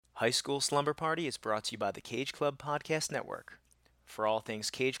High School Slumber Party is brought to you by the Cage Club Podcast Network. For all things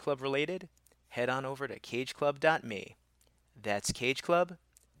Cage Club related, head on over to cageclub.me. That's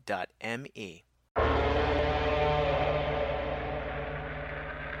cageclub.me.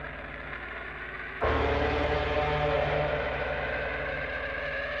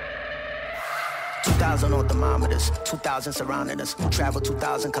 On thermometers, 2,000 surrounding us. Travel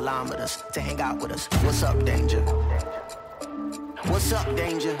 2,000 kilometers to hang out with us. What's up, danger? What's up,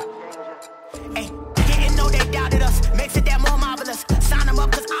 danger? Hey, didn't know they doubted us. Makes it that more marvelous. Sign them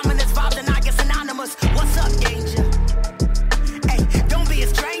up, cause ominous vibes and I get synonymous. What's up, danger? Hey, don't be a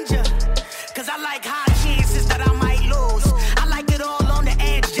stranger. Cause I like high chances that I might lose. I like it all on the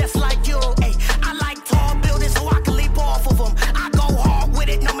edge, just like you. Hey, I like tall buildings so I can leap off of them. I go hard with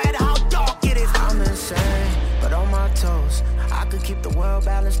it no matter how dark it is. I'm insane, but on my toes. I could keep the world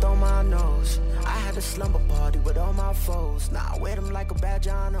balanced on my nose. I had a slumber party with all my foes. Now I wear them like a badge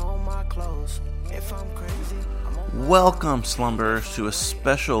on my clothes. If I'm crazy, I'm on. Welcome, slumberers, to a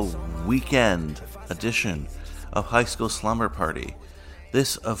special weekend edition of High School Slumber Party.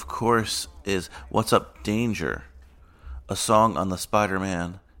 This, of course, is What's Up, Danger, a song on the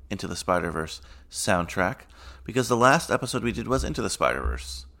Spider-Man Into the Spider-Verse soundtrack, because the last episode we did was Into the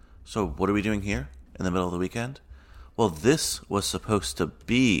Spider-Verse. So what are we doing here in the middle of the weekend? Well, this was supposed to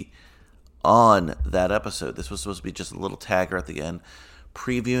be on that episode. This was supposed to be just a little tagger at the end,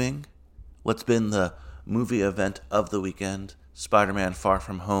 previewing what's been the movie event of the weekend, Spider-Man Far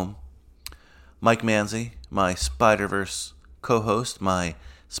From Home. Mike Manzi, my Spider-Verse co-host, my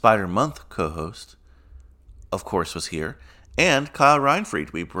Spider-Month co-host, of course, was here. And Kyle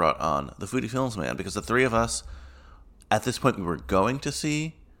Reinfried we brought on, the Foodie Films Man, because the three of us, at this point, we were going to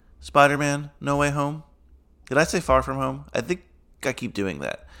see Spider-Man No Way Home. Did I say Far From Home? I think I keep doing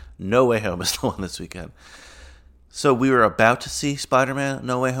that. No Way Home is the one this weekend. So we were about to see Spider-Man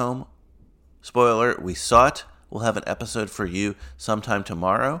No Way Home. Spoiler alert, we saw it. We'll have an episode for you sometime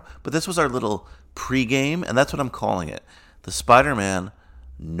tomorrow. But this was our little pregame, and that's what I'm calling it. The Spider-Man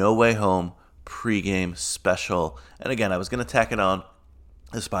No Way Home pregame special. And again, I was going to tack it on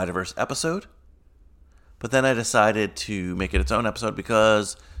the Spider-Verse episode. But then I decided to make it its own episode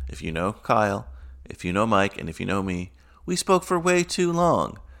because if you know Kyle, if you know Mike, and if you know me, we spoke for way too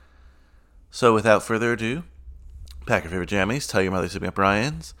long. So without further ado, pack your favorite jammies, tell your mother to up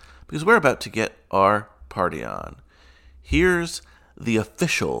Brian's, because we're about to get our party on. Here's the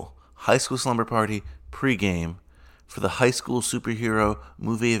official High School Slumber Party pregame for the high school superhero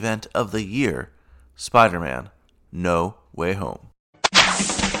movie event of the year, Spider-Man No Way Home.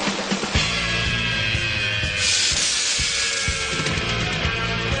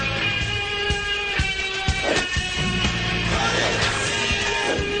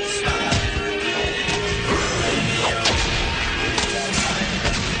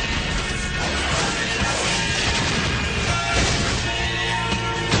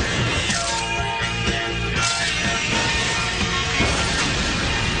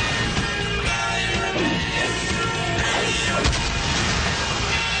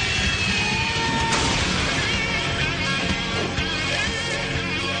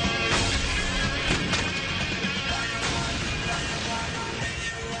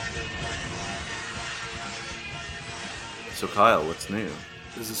 So Kyle, what's new?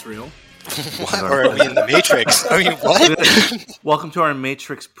 Is this real? What? Or are we in the Matrix? I mean, what? Welcome to our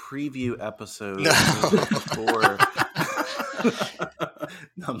Matrix preview episode.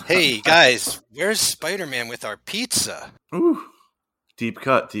 No. Hey, guys, where's Spider-Man with our pizza? Ooh, deep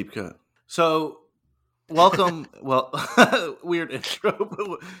cut. So, welcome, weird intro,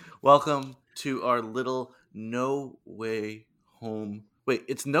 but welcome to our little No Way Home. Wait,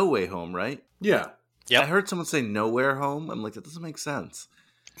 it's No Way Home, right? Yeah. Yep. I heard someone say Nowhere Home. I'm like, that doesn't make sense.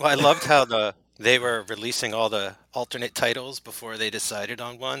 Well, I loved how they were releasing all the alternate titles before they decided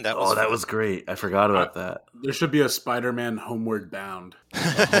on one. That was great. I forgot about that. There should be a Spider-Man Homeward Bound.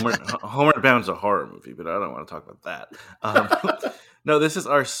 Homeward Bound is a horror movie, but I don't want to talk about that. No, this is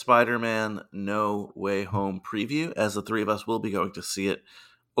our Spider-Man No Way Home preview, as the three of us will be going to see it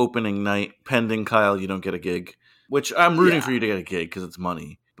opening night, pending Kyle, you don't get a gig, which I'm rooting for you to get a gig because it's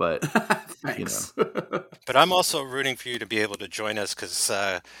money. But thanks. But I'm also rooting for you to be able to join us because,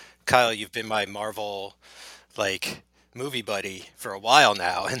 Kyle, you've been my Marvel movie buddy for a while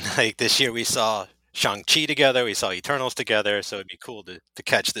now, and this year we saw Shang-Chi together, we saw Eternals together, so it'd be cool to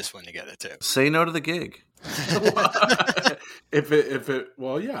catch this one together too. Say no to the gig.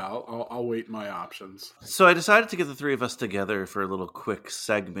 I'll wait my options. So I decided to get the three of us together for a little quick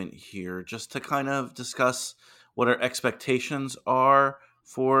segment here, just to kind of discuss what our expectations are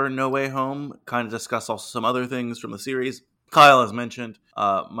for No Way Home, kind of discuss also some other things from the series, Kyle, as mentioned,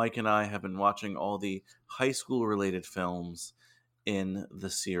 Mike and I have been watching all the high school related films in the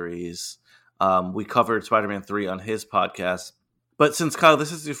series. We covered Spider-Man 3 on his podcast. But since, Kyle,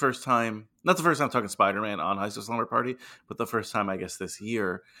 this is your first time, not the first time talking Spider-Man on High School Slumber Party, but the first time, I guess, this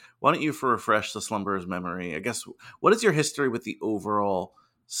year, why don't you, for refresh the slumberer's memory, I guess, what is your history with the overall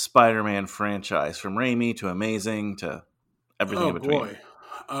Spider-Man franchise, from Raimi to Amazing to everything in between? Boy.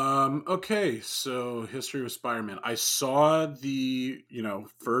 Okay, so history with Spider-Man. I saw the,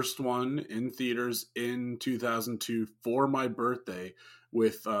 first one in theaters in 2002 for my birthday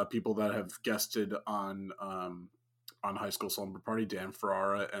with people that have guested on High School Slumber Party, Dan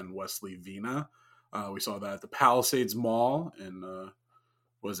Ferrara and Wesley Vina. We saw that at the Palisades Mall in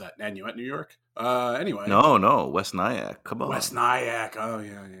what was that, Nanuet, New York? Anyway. No, West Nyack. Come on. West Nyack. Oh,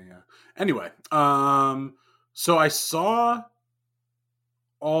 yeah. Anyway, so I saw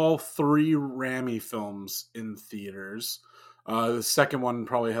all three Raimi films in theaters. The second one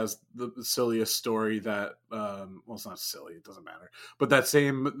probably has the silliest story that, well, it's not silly, it doesn't matter. But that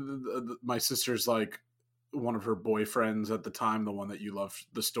same, my sister's like one of her boyfriends at the time, the one that you loved,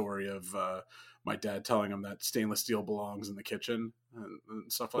 the story of my dad telling him that stainless steel belongs in the kitchen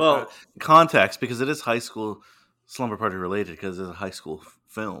and stuff like that. Context, because it is High School Slumber Party related, because it's a high school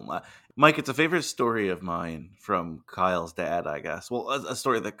film. Mike, it's a favorite story of mine from Kyle's dad, I guess. Well, a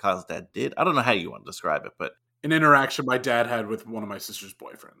story that Kyle's dad did. I don't know how you want to describe it, but an interaction my dad had with one of my sister's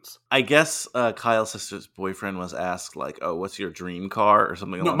boyfriends. I guess Kyle's sister's boyfriend was asked, like, "Oh, what's your dream car?" or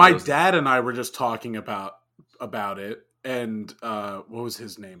something. No, my dad and I were just talking about it, and what was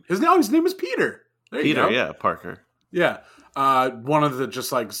his name? His name is Peter. There you go. Yeah, Parker. Yeah. One of the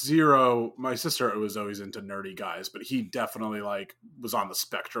just like zero. My sister was always into nerdy guys, but he definitely like was on the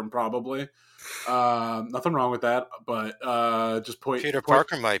spectrum, probably. Nothing wrong with that, but just Peter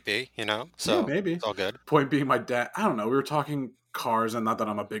Parker might be, so yeah, maybe it's all good. Point being, my dad, I don't know, we were talking cars, and not that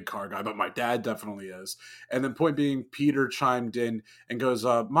I'm a big car guy, but my dad definitely is. And then point being, Peter chimed in and goes,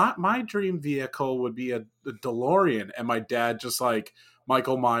 my dream vehicle would be a DeLorean. And my dad just like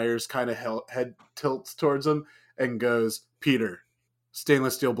Michael Myers kind of head tilts towards him and goes, Peter,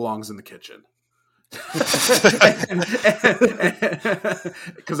 stainless steel belongs in the kitchen.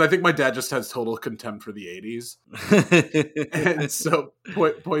 Because I think my dad just has total contempt for the 80s. And so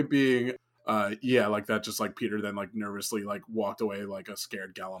point being, yeah, like that, just like Peter then like nervously like walked away like a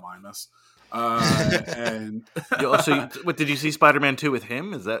scared Gallimimus. And so what, did you see Spider-Man 2 with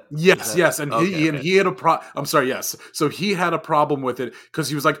him? Is that yes, and okay. He had a I'm sorry, yes. So he had a problem with it because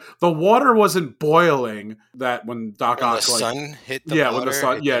he was like, the water wasn't boiling. That when Doc Ock, the like, sun hit the water, when the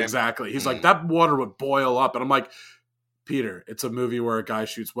sun, exactly. He's like, that water would boil up, and I'm like, Peter, it's a movie where a guy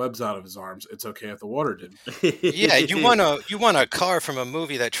shoots webs out of his arms. It's okay if the water did. Yeah, you want a car from a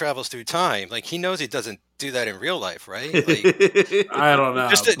movie that travels through time. Like, he knows he doesn't do that in real life, right? Like, I don't know.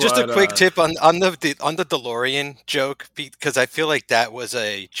 Just a quick tip on the DeLorean joke, because I feel like that was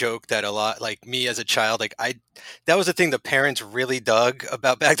a joke that a lot, like me as a child, like that was the thing the parents really dug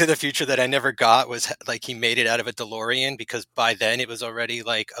about Back to the Future that I never got, was like he made it out of a DeLorean, because by then it was already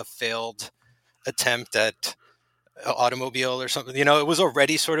like a failed attempt at automobile or something, it was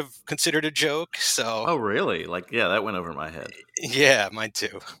already sort of considered a joke. So oh really? Like, yeah, that went over my head. Yeah, mine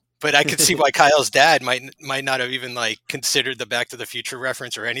too. But I could see why Kyle's dad might not have even like considered the Back to the Future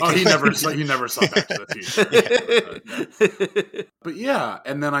reference or anything. Oh, he never saw Back to the Future. But yeah,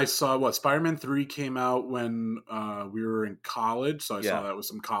 and then I saw Spider-Man 3 came out when we were in college, so I saw that with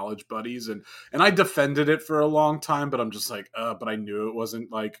some college buddies, and I defended it for a long time, but I'm just like, but I knew it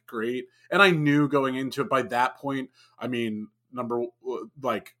wasn't like great, and I knew going into it by that point. I mean,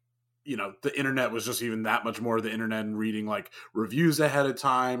 the internet was just even that much more the internet, and reading like reviews ahead of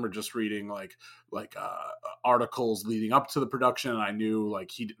time, or just reading like articles leading up to the production. And I knew like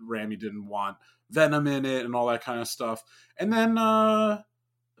Raimi didn't want Venom in it and all that kind of stuff. And then, knew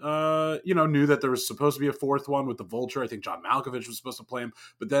that there was supposed to be a fourth one with the Vulture. I think John Malkovich was supposed to play him.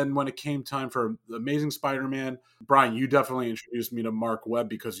 But then when it came time for Amazing Spider-Man, Brian, you definitely introduced me to Mark Webb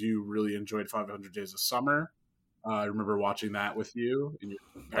because you really enjoyed 500 Days of Summer. I remember watching that with you in your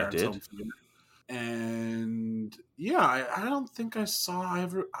parents' home theater. And yeah, I don't think I saw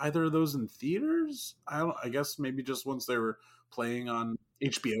either of those in theaters. I guess maybe just once they were playing on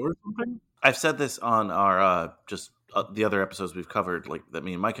HBO or something. I've said this on our the other episodes we've covered, like that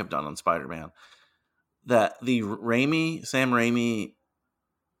me and Mike have done on Spider-Man, that the Sam Raimi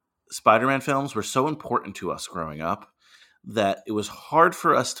Spider-Man films were so important to us growing up that it was hard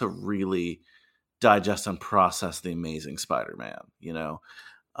for us to really digest and process the Amazing Spider-Man.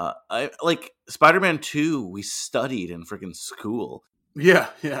 I like Spider-Man 2 we studied in freaking school. Yeah.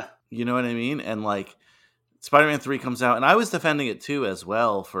 You know what I mean? And like Spider-Man 3 comes out, and I was defending it too as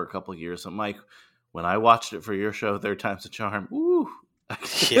well for a couple of years. So, Mike, when I watched it for your show, Third Time's a Charm, ooh,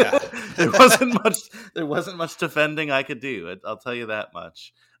 Yeah. there wasn't much defending I could do. I'll tell you that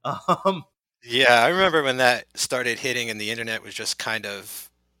much. Yeah, I remember when that started hitting and the internet was just kind of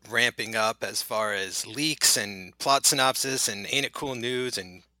ramping up as far as leaks and plot synopsis and Ain't It Cool News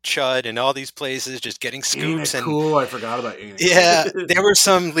and Chud and all these places just getting Ain't scoops. It And Cool? I forgot about Ain't It yeah, Cool. there were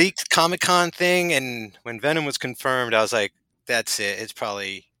some leaked Comic-Con thing, and when Venom was confirmed, I was like, that's it. It's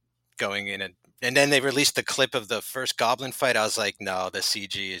probably going in. And then they released the clip of the first Goblin fight. I was like, no, the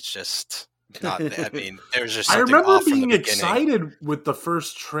CG is just not that. I mean, there was just I something remember off from the being beginning. excited with the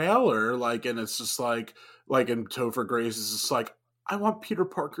first trailer, like, and it's just like in Topher Grace is just like, I want Peter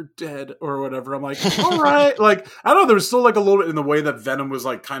Parker dead or whatever. I'm like, all right. Like, I don't know. There was still like a little bit in the way that Venom was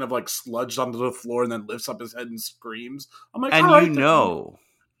like kind of like sludged onto the floor and then lifts up his head and screams. I'm like, and all right,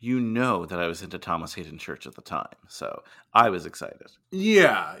 you know that I was into Thomas Hayden Church at the time, so I was excited.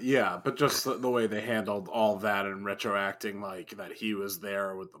 Yeah, but just the way they handled all that and retroacting like that he was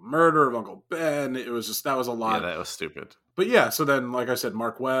there with the murder of Uncle Ben, it was just, that was a lot. Yeah, that was stupid. But yeah, so then, like I said,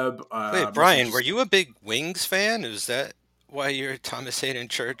 Mark Webb. Wait, Brian, were you a big Wings fan? Is that why you're a Thomas Hayden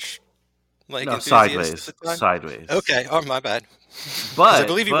Church like No, enthusiast at the time? Sideways. Okay, oh my bad. 'Cause But I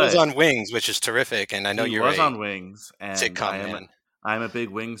believe he was on Wings, which is terrific, and I know he you're was a on Wings, and sitcom man. I'm a big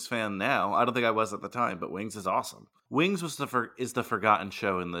Wings fan now. I don't think I was at the time, but Wings is awesome. Wings was the forgotten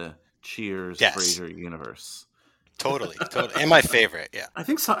show in the Cheers Yes. Frasier universe. Totally, and my favorite. Yeah. I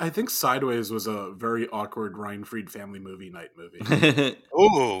think Sideways was a very awkward Ryan Fried family movie night movie.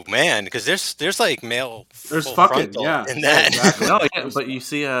 Oh man, because there's like male There's full fucking, frontal yeah, in that. exactly. No, yeah, but you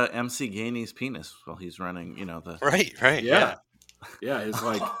see MC Gainey's penis while he's running. The Right. Yeah. Yeah, it's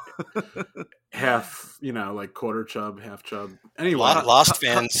like half, like quarter chub, half chub. Anyway, Lost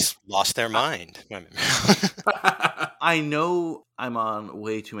fans lost their mind. I know I'm on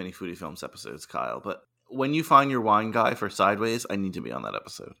way too many Foodie Films episodes, Kyle, but when you find your wine guy for Sideways, I need to be on that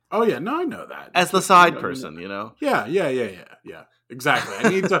episode. Oh yeah, no, I know that. As the side person, Yeah.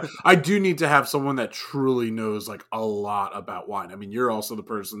 Exactly. I do need to have someone that truly knows like a lot about wine. I mean, you're also the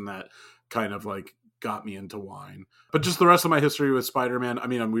person that kind of like got me into wine. But just the rest of my history with Spider-Man, I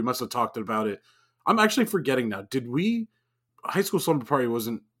mean, we must have talked about it. I'm actually forgetting now. High School Slumber Party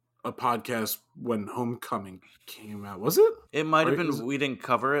wasn't a podcast when Homecoming came out, was it? It might have been, we didn't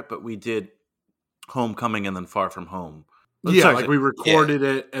cover it, but we did Homecoming and then Far From Home. We recorded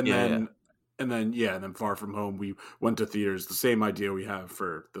it and then Far From Home, we went to theaters. The same idea we have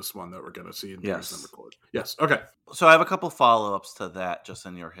for this one that we're going to see in theaters and record. Yes. Okay. So I have a couple follow-ups to that just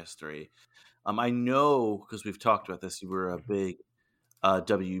in your history. I know, because we've talked about this, you were a big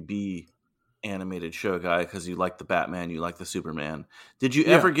WB animated show guy because you like the Batman, you like the Superman. Did you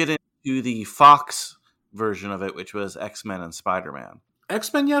ever get into the Fox version of it, which was X-Men and Spider-Man?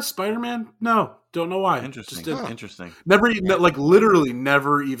 X-Men, yes. Spider-Man, no. Don't know why. Interesting. Interesting. Literally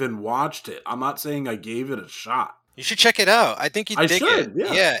never even watched it. I'm not saying I gave it a shot. You should check it out. I think you'd dig it.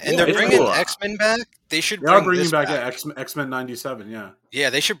 Yeah. And they're bringing X-Men back. They should bring bringing back X-Men 97, yeah. Yeah,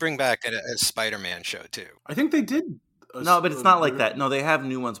 they should bring back a Spider-Man show, too. I think they did. No, but it's not like that. No, they have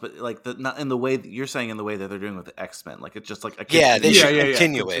new ones, but like not in the way that you're saying, in the way that they're doing with the X-Men. Like it's just like a they should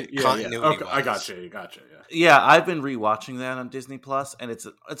continue it. Continuity. Okay, I gotcha. Yeah, I've been rewatching that on Disney Plus, and it's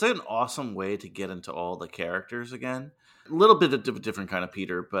an awesome way to get into all the characters again. A little bit of a different kind of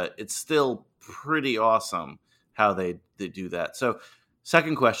Peter, but it's still pretty awesome how they do that. So,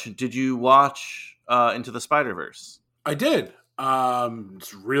 second question: did you watch Into the Spider-Verse? I did.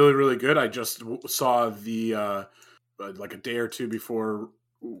 It's really, really good. I just saw the like a day or two before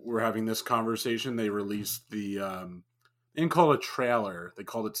we're having this conversation. They released the they didn't call it a trailer. They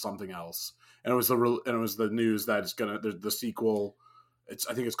called it something else, and it was the news that it's gonna the sequel.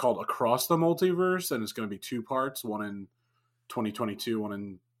 I think it's called Across the Multiverse, and it's going to be 2 parts, one in 2022, one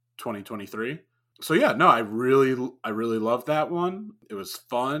in 2023. So yeah, no, I really loved that one. It was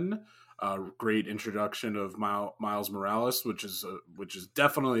fun. Great introduction of Miles Morales, which is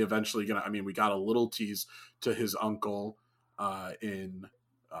definitely eventually gonna. I mean, we got a little tease to his uncle in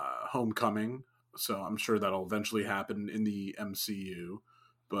Homecoming, so I'm sure that'll eventually happen in the MCU.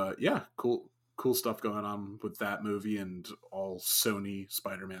 But yeah, cool stuff going on with that movie and all Sony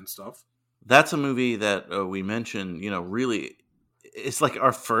Spider-Man stuff. That's a movie that we mentioned. Really. It's like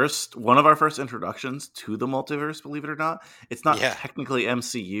one of our first introductions to the multiverse, believe it or not. It's not technically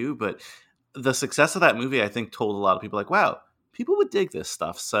MCU, but the success of that movie, I think, told a lot of people like, wow, people would dig this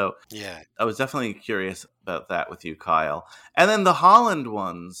stuff. So yeah, I was definitely curious about that with you, Kyle. And then the Holland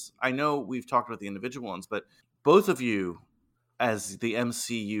ones, I know we've talked about the individual ones, but both of you as the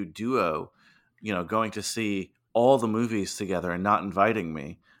MCU duo going to see all the movies together and not inviting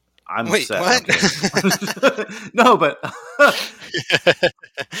me, I'm Wait, upset. what? No, but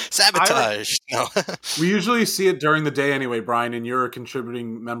Sabotage. No. We usually see it during the day anyway, Brian, and you're a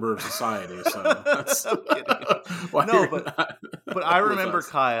contributing member of society. So that's I'm kidding. why No, you're but not I with remember, us.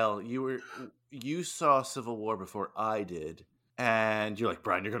 Kyle, you saw Civil War before I did, and you're like,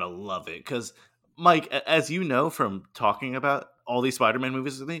 Brian, you're gonna love it because Mike, as you know from talking about all these Spider-Man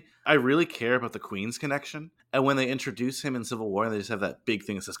movies with me, I really care about the Queens connection. And when they introduce him in Civil War, and they just have that big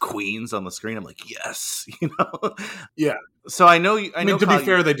thing that says Queens on the screen, I'm like, yes, Yeah. So I know. I know. To Kyle, be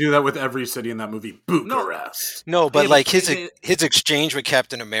fair, they do that with every city in that movie. Bucharest. No, but Yeah, like but his exchange with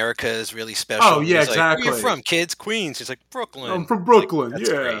Captain America is really special. Oh, yeah, He's like, exactly. Where you from, kids? Queens. He's like, Brooklyn. I'm from Brooklyn. Like, that's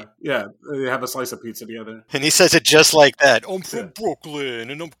great. Yeah. They have a slice of pizza together. And he says it just like that. I'm from Yeah. Brooklyn,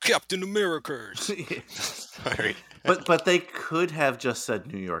 and I'm Captain America. Sorry. but they could have just said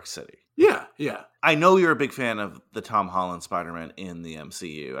New York City. Yeah. I know you're a big fan of the Tom Holland Spider-Man in the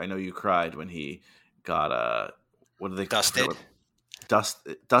MCU. I know you cried when he got what do they Dusted?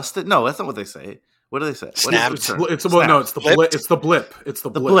 Dusted? No, that's not what they say. What do they say? Snapped. What is the term? It's the Blipped? It's the blip. It's the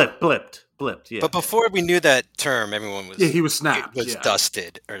The blip. blipped. Yeah, But before we knew that term, everyone was Yeah, he was snapped. was yeah.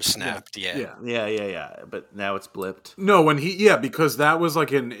 dusted or snapped. Yeah. yeah. But now it's blipped. No, because that was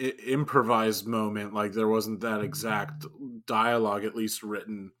like an improvised moment. Like there wasn't that exact dialogue, at least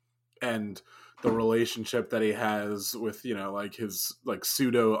written, and the relationship that he has with like his like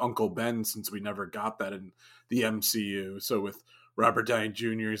pseudo Uncle Ben, since we never got that in the MCU. So with Robert Downey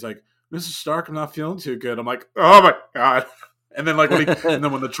Jr., he's like, Mr. Stark, I'm not feeling too good. I'm like, oh my god. And then like when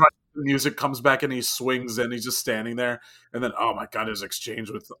when the triumphant music comes back and he swings and he's just standing there, and then oh my god, his exchange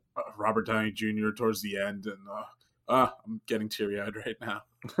with Robert Downey Jr. towards the end, and I'm getting teary eyed right now.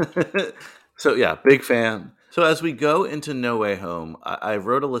 So yeah, big fan. So as we go into No Way Home, I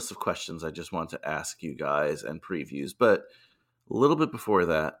wrote a list of questions I just want to ask you guys and previews. But a little bit before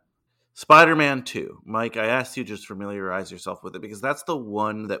that, Spider-Man 2. Mike, I asked you just familiarize yourself with it because that's the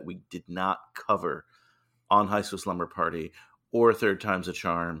one that we did not cover on High School Slumber Party or Third Time's a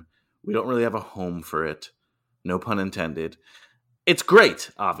Charm. We don't really have a home for it. No pun intended. It's great,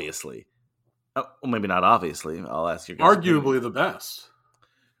 obviously. Well, maybe not obviously. I'll ask you guys. Arguably the best.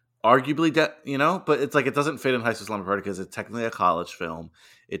 Arguably, but it's like it doesn't fit in High School Slumber Party because it's technically a college film.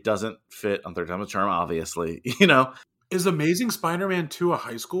 It doesn't fit on Third Time's a Charm, obviously. Is Amazing Spider-Man 2 a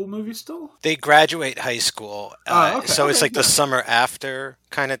high school movie still? They graduate high school, Okay, so it's like the yeah. summer after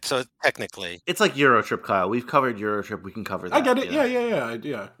kind of. So technically, It's like Eurotrip, Kyle. We've covered Eurotrip. We can cover that. I get it.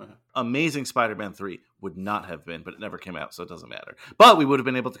 Yeah. Amazing Spider-Man 3 would not have been, but it never came out, so it doesn't matter. But we would have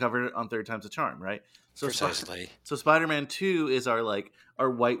been able to cover it on Third Time's a Charm, right? So precisely. So Spider-Man 2 is our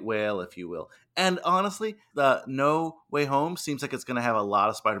white whale, if you will. And honestly, the No Way Home seems like it's going to have a lot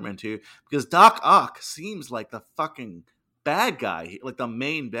of Spider-Man 2 because Doc Ock seems like the fucking bad guy, like the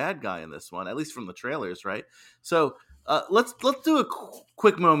main bad guy in this one, at least from the trailers, right? So let's do a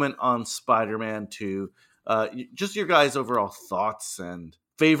quick moment on Spider-Man 2. Just your guys' overall thoughts and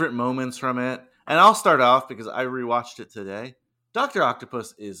favorite moments from it. And I'll start off because I rewatched it today. Dr.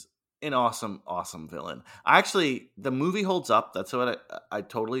 Octopus is an awesome, awesome villain. The movie holds up. That's what I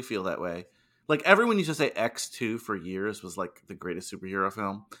totally feel that way. Like everyone used to say X2 for years was like the greatest superhero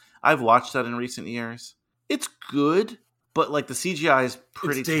film. I've watched that in recent years. It's good, but like the CGI is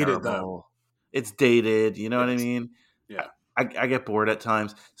pretty It's dated, terrible. It's dated. You know what I mean? Yeah. I get bored at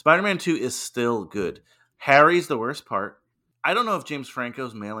times. Spider-Man 2 is still good. Harry's the worst part. I don't know if James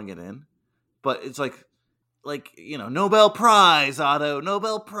Franco's mailing it in, but it's like Nobel Prize, Otto,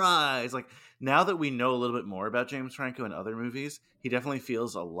 Nobel Prize. Like now that we know a little bit more about James Franco in other movies, he definitely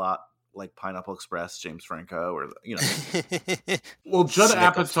feels a lot like Pineapple Express, James Franco, or Well, Judd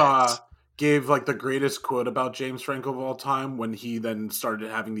Cynical Apatow fans. gave like the greatest quote about James Franco of all time when he then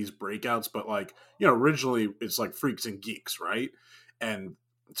started having these breakouts. But originally it's like Freaks and Geeks, right? And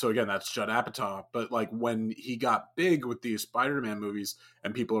so again, that's Judd Apatow. But like when he got big with these Spider-Man movies,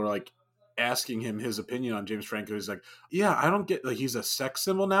 and people are like asking him his opinion on James Franco, he's like, "Yeah, I don't get like he's a sex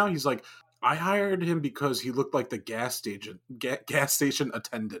symbol now." He's like, "I hired him because he looked like the gas station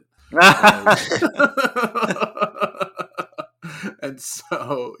attendant." And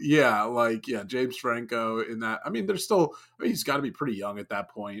so James Franco in that, there's still, he's got to be pretty young at that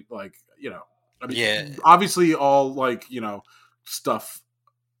point, Yeah. obviously all stuff,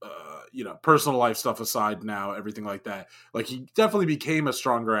 personal life stuff aside now, everything like that, like he definitely became a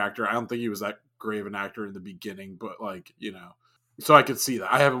stronger actor. I don't think he was that great of an actor in the beginning, but so I could see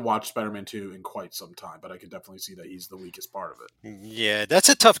that. I haven't watched Spider-Man 2 in quite some time, but I could definitely see that he's the weakest part of it. Yeah, that's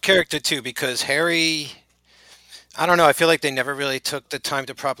a tough character too because Harry, I don't know. I feel like they never really took the time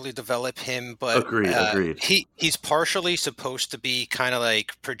to properly develop him, but Agreed. he's partially supposed to be kind of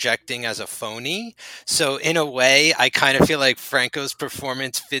like projecting as a phony. So in a way, I kind of feel like Franco's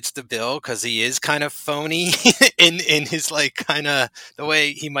performance fits the bill because he is kind of phony in his like kind of the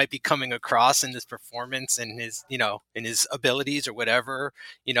way he might be coming across in this performance and his in his abilities or whatever.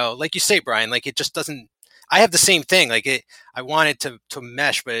 Like you say, Brian, like it just doesn't. I have the same thing. Like I want it to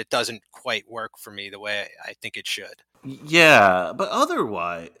mesh, but it doesn't quite work for me the way I think it should. Yeah, but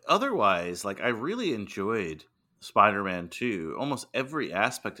otherwise, like I really enjoyed Spider-Man 2, almost every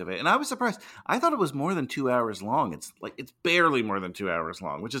aspect of it. And I was surprised. I thought it was more than 2 hours long. It's barely more than 2 hours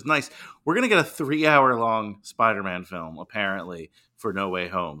long, which is nice. We're gonna get a 3 hour long Spider-Man film, apparently, for No Way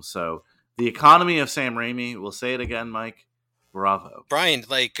Home. So the economy of Sam Raimi, we'll say it again, Mike. Bravo. Brian,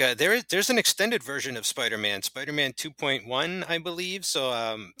 like there's an extended version of Spider-Man 2.1, I believe.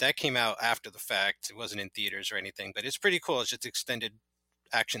 So that came out after the fact. It wasn't in theaters or anything, but it's pretty cool. It's just extended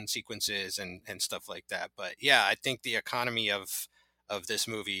action sequences and stuff like that. But yeah, I think the economy of this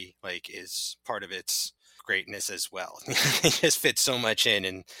movie like is part of its greatness as well. It just fits so much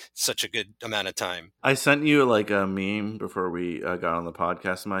in such a good amount of time. I sent you like a meme before we got on the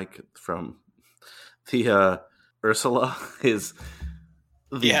podcast, Mike, from the Ursula is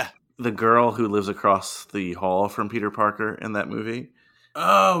Yeah. the girl who lives across the hall from Peter Parker in that movie.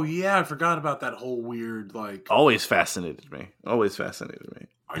 Oh yeah, I forgot about that whole weird like. Always fascinated me.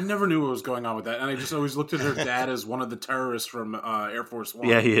 I never knew what was going on with that, and I just always looked at her dad as one of the terrorists from Air Force One.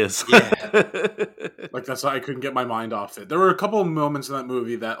 Yeah, he is. Yeah. Like that's why I couldn't get my mind off it. There were a couple of moments in that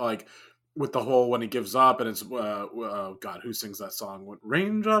movie that like with the whole when he gives up and it's God, who sings that song? When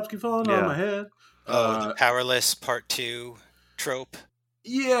raindrops keep falling on my head. The Powerless Part 2 trope.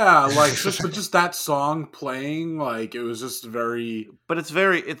 Yeah, like just that song playing, like it was just very. But it's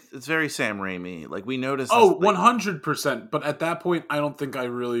very Sam Raimi. Like we noticed. Oh, 100%. But at that point, I don't think I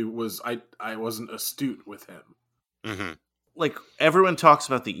really was. I wasn't astute with him. Mm-hmm. Like everyone talks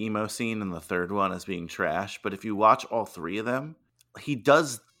about the emo scene in the third one as being trash, but if you watch all three of them, he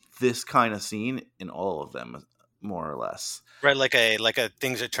does this kind of scene in all of them, more or less. Right, like a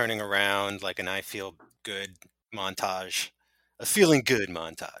things are turning around, like an I feel good montage. A feeling good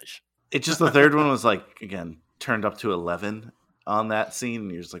montage. It just the third one was like again turned up to 11 on that scene,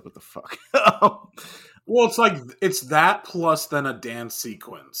 and you're just like, what the fuck? Well, it's like it's that plus then a dance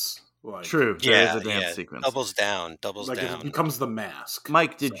sequence. Like, True, there is a dance sequence. Doubles down. Like it becomes the mask.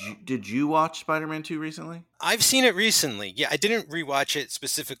 Mike, did you watch Spider-Man 2 recently? I've seen it recently. Yeah, I didn't rewatch it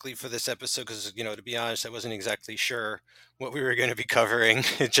specifically for this episode because to be honest, I wasn't exactly sure what we were going to be covering.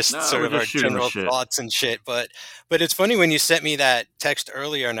 Just sort of our general thoughts and shit. But it's funny when you sent me that text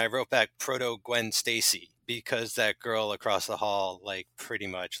earlier, and I wrote back Proto Gwen Stacy. Because that girl across the hall, like, pretty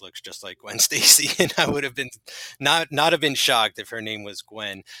much looks just like Gwen Stacy, and I would have been not have been shocked if her name was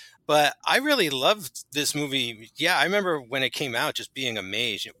Gwen. But I really loved this movie. Yeah, I remember when it came out, just being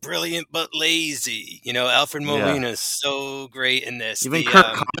amazed. Brilliant but lazy. Alfred Molina is so great in this. Even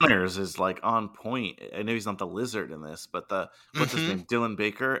Kirk Connors is like on point. I know he's not the Lizard in this, but what's his name, Dylan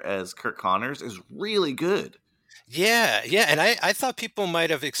Baker as Kirk Connors is really good. Yeah, and I thought people might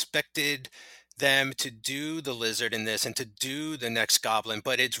have expected them to do the Lizard in this and to do the next Goblin,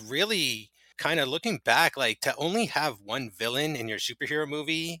 but it's really kind of looking back, like to only have one villain in your superhero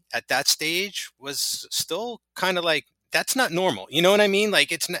movie at that stage was still kind of like that's not normal. You know what I mean?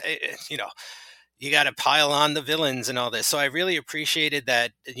 Like it's not, you got to pile on the villains and all this. So I really appreciated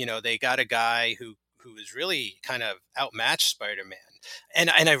that they got a guy who was really kind of outmatched Spider-Man.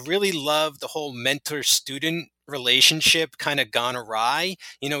 And I really love the whole mentor-student relationship kind of gone awry.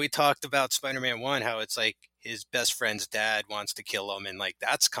 We talked about Spider-Man 1, how it's like his best friend's dad wants to kill him, and like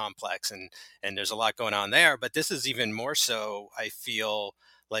that's complex and there's a lot going on there. But this is even more so, I feel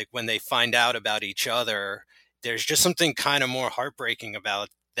like when they find out about each other, there's just something kind of more heartbreaking about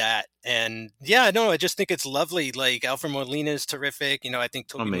that. And yeah, no, I just think it's lovely. Like Alfred Molina is terrific. I think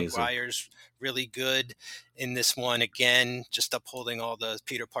Tobey Maguire's really good in this one again, just upholding all the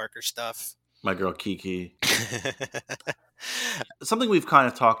Peter Parker stuff. My girl Kiki. Something we've kind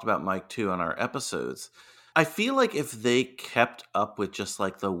of talked about, Mike, too, on our episodes. I feel like if they kept up with just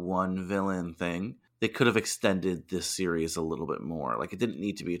like the one villain thing, they could have extended this series a little bit more. Like it didn't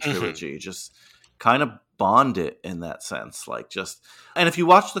need to be a trilogy. Just kind of bond it in that sense. And if you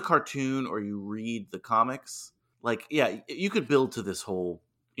watch the cartoon or you read the comics, like, yeah, you could build to this whole,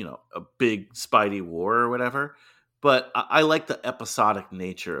 a big Spidey war or whatever. But I like the episodic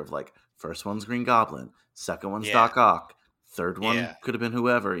nature of like, first one's Green Goblin, second one's Doc Ock, third one could have been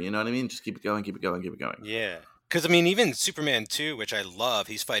whoever. You know what I mean? Just keep it going, keep it going, keep it going. Yeah. Because, I mean, even Superman 2, which I love,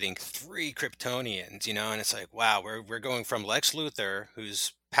 he's fighting 3 Kryptonians, and it's like, wow, we're going from Lex Luthor,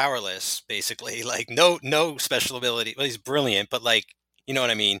 who's powerless, basically, like no special ability. Well, he's brilliant, but like, you know what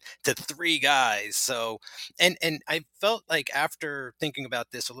I mean, to 3 guys. So, and I felt like after thinking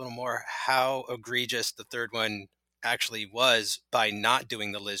about this a little more, how egregious the third one actually was by not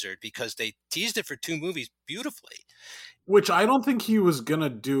doing the lizard, because they teased it for 2 movies beautifully. Which I don't think he was gonna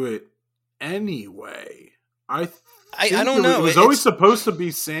do it anyway. I I don't it know. was always supposed to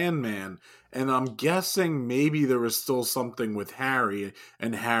be Sandman, and I'm guessing maybe there was still something with Harry,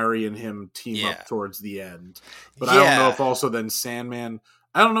 and Harry and him team up towards the end. But I don't know if also then Sandman.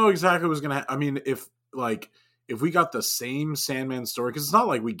 I don't know exactly what was gonna. I mean, if we got the same Sandman story, because it's not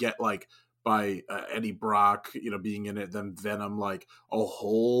like we get like by Eddie Brock, being in it, then Venom like a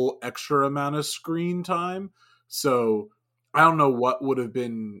whole extra amount of screen time. So I don't know what would have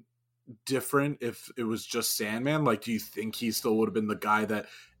been different if it was just Sandman. Like, do you think he still would have been the guy that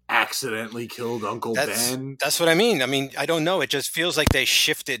accidentally killed Uncle Ben? That's what I mean. I mean, I don't know. It just feels like they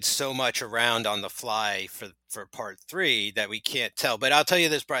shifted so much around on the fly for part 3 that we can't tell. But I'll tell you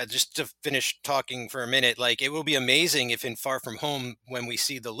this, Brian, just to finish talking for a minute, like, it will be amazing if in Far From Home, when we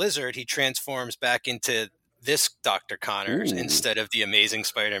see the lizard, he transforms back into this Dr. Connors instead of the Amazing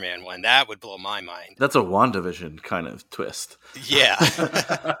Spider-Man one. That would blow my mind. That's a WandaVision kind of twist. Yeah.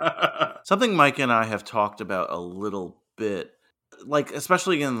 Something Mike and I have talked about a little bit, like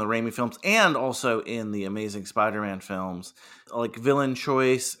especially in the Raimi films and also in the Amazing Spider-Man films, like villain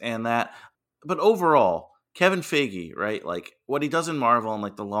choice and that. But overall, Kevin Feige, right? Like what he does in Marvel and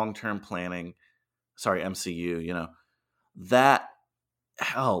like the long-term planning, MCU, that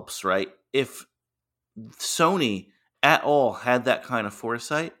helps, right? If Sony at all had that kind of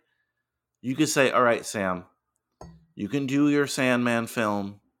foresight, you could say, all right, Sam, you can do your Sandman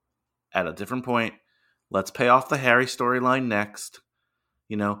film at a different point. Let's pay off the Harry storyline next.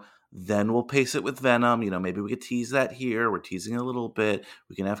 Then we'll pace it with Venom. Maybe we could tease that here. We're teasing a little bit.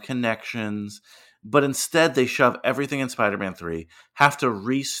 We can have connections. But instead, they shove everything in Spider-Man 3, have to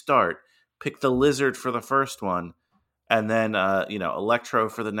restart, pick the lizard for the first one, and then, Electro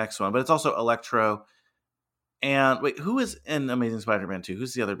for the next one. But it's also Electro. And wait, who is in Amazing Spider-Man 2?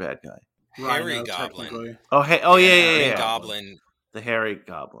 Who's the other bad guy? Harry Goblin. Yeah. Goblin. The Harry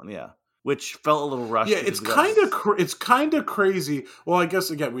Goblin, yeah. Which felt a little rushed. Yeah, it's kind of crazy. Well, I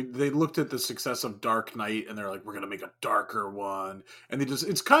guess again, they looked at the success of Dark Knight and they're like, we're gonna make a darker one, and it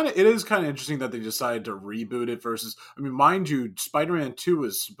is kind of interesting that they decided to reboot it versus. I mean, mind you, Spider-Man 2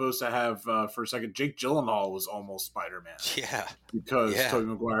 was supposed to have for a second Jake Gyllenhaal was almost Spider-Man. Yeah, because Tobey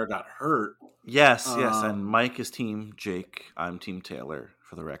Maguire got hurt. Yes, and Mike is Team Jake. I'm Team Taylor,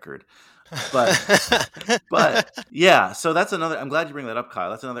 for the record. But yeah, so that's another. I'm glad you bring that up,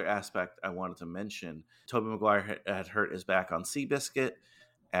 Kyle. That's another aspect I wanted to mention. Tobey Maguire had hurt his back on Seabiscuit,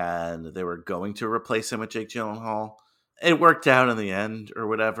 and they were going to replace him with Jake Gyllenhaal. It worked out in the end, or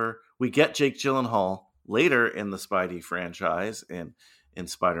whatever. We get Jake Gyllenhaal later in the Spidey franchise in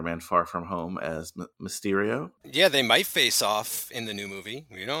Spider-Man: Far From Home as Mysterio. Yeah, they might face off in the new movie.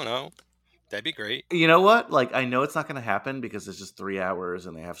 We don't know. That'd be great. You know what? Like, I know it's not going to happen because it's just 3 hours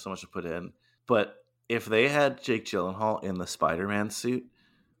and they have so much to put in. But if they had Jake Gyllenhaal in the Spider-Man suit,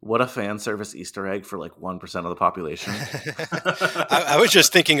 what a fan service Easter egg for like 1% of the population. I was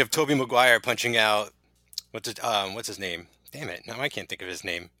just thinking of Tobey Maguire punching out what's his name? Damn it! Now I can't think of his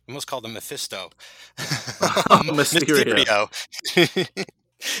name. I almost called him Mephisto. Mysterio.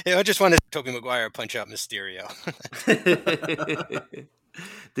 Yeah, I just wanted Tobey Maguire punch out Mysterio.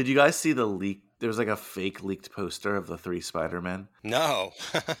 Did you guys see the leak? There was like a fake leaked poster of the 3 Spider-Men. No.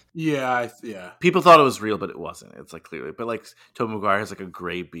 Yeah. People thought it was real, but it wasn't. It's like clearly, but like Tobey Maguire has like a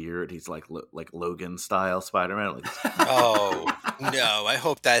gray beard. He's like Logan style Spider-Man. Like, oh no! I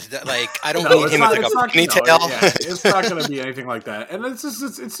hope that like I don't need him with like a ponytail. It's not going to be anything like that. And it's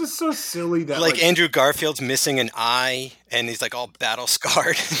just so silly that like Andrew Garfield's missing an eye and he's like all battle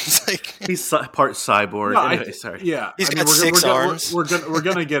scarred. It's like he's part cyborg. No, anyway, sorry. Yeah, he's got 6 arms. We're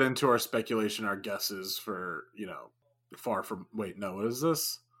gonna get into our speculation, our guesses for Far From. Wait, no, what is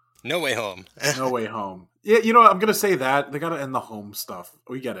this? No Way Home. No Way Home. Yeah, you know what? I'm gonna say that they gotta end the home stuff.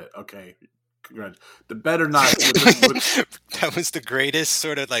 We get it. Okay. Congrats. The better not. That was the greatest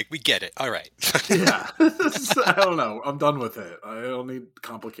sort of like we get it. All right. Yeah. I don't know. I'm done with it. I don't need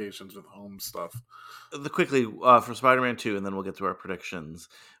complications with home stuff. Quickly for Spider-Man 2, and then we'll get to our predictions.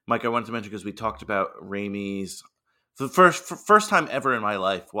 Mike, I wanted to mention because we talked about Raimi's. For the first time ever in my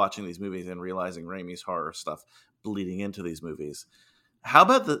life watching these movies and realizing Raimi's horror stuff bleeding into these movies. How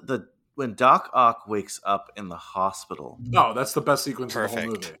about the when Doc Ock wakes up in the hospital? Oh, that's the best sequence of the whole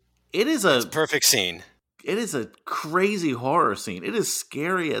movie. It's a perfect scene. a crazy horror scene. It is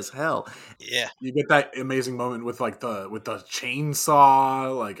scary as hell. Yeah. You get that amazing moment with like the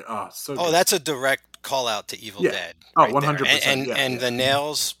chainsaw, like so. Oh, good. that's a direct call out to Evil Yeah. Dead. Oh, right there. 100%. And the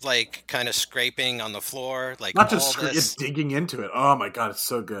nails like kind of scraping on the floor, like not just all this. it's digging into it. Oh my god, it's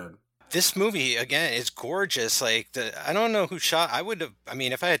so good. This movie again is gorgeous. Like I don't know who shot.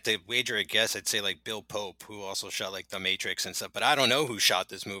 If I had to wager a guess, I'd say like Bill Pope, who also shot like The Matrix and stuff. But I don't know who shot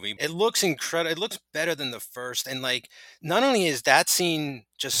this movie. It looks incredible. It looks better than the first. And like, not only is that scene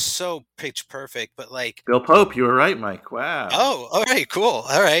just so pitch perfect, but like Bill Pope, you were right, Mike. Wow. Oh, all right, cool.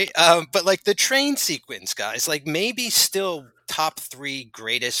 All right. But like the train sequence, guys, like maybe still top 3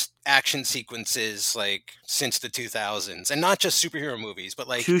 greatest action sequences like since the 2000s, and not just superhero movies, but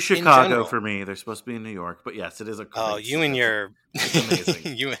like to Chicago for me. They're supposed to be in New York, but yes, it is a. Oh, you and your it's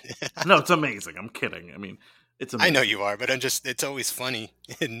amazing. No, it's amazing. I'm kidding. I mean, it's amazing. I know you are, but it's always funny.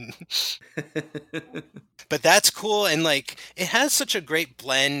 But that's cool, and like it has such a great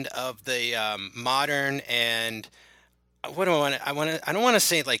blend of the modern and what do I don't want to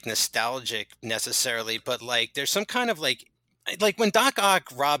say like nostalgic necessarily, but like there's some kind of like when Doc Ock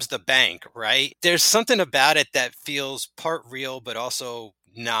robs the bank, right? There's something about it that feels part real, but also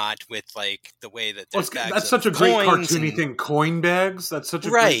not, with like the way that that's such a great cartoony thing. Coin bags. That's such a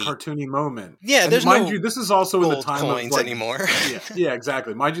great cartoony moment. Yeah, and there's mind you, this is also in the time coins of like, anymore. yeah,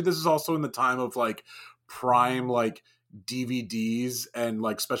 exactly. Mind you, this is also in the time of like prime like DVDs and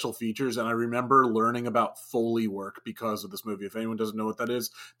like special features, and I remember learning about Foley work because of this movie. If anyone doesn't know what that is,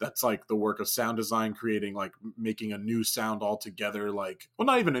 that's like the work of sound design, creating like making a new sound altogether, like, well,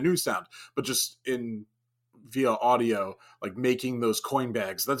 not even a new sound, but just in via audio, like making those coin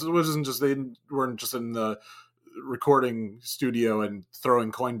bags. That wasn't just, they weren't just in the recording studio and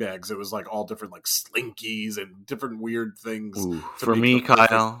throwing coin bags. It was like all different like slinkies and different weird things. For me,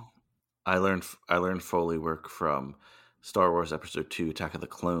 Kyle, I learned Foley work from Star Wars Episode 2 Attack of the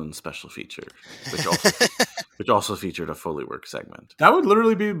Clones special feature, which also featured a Foley work segment. That would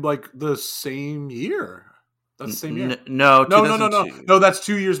literally be like the same year. That's the same year. No. That's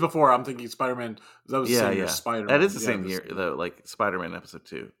 2 years before. I'm thinking Spider-Man. That was the same year as Spider-Man. That is the same year, though, like Spider-Man Episode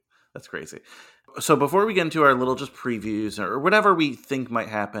 2. That's crazy. So before we get into our little just previews or whatever we think might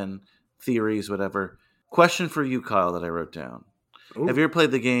happen, theories, whatever, question for you, Kyle, that I wrote down. Ooh. Have you ever played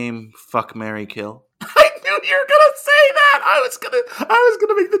the game Fuck, Marry, Kill? I knew you were gonna say that. I was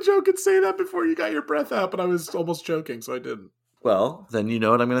gonna make the joke and say that before you got your breath out, but I was almost joking, so I didn't. Well, then you know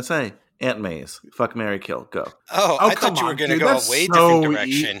what I'm gonna say. Aunt May's Fuck, Marry, Kill. Go. Oh, I thought you were gonna go a way different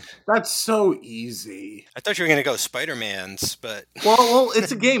direction. That's so easy. I thought you were gonna go Spider-Man's, but well,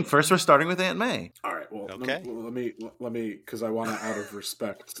 it's a game. First, we're starting with Aunt May. All right. Well, okay. Let me, because I want to, out of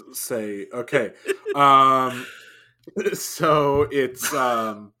respect, say okay. So it's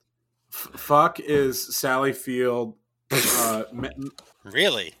fuck is Sally Field.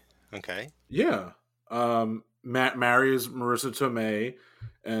 Really? Okay. Yeah. Marry is Marissa Tomei,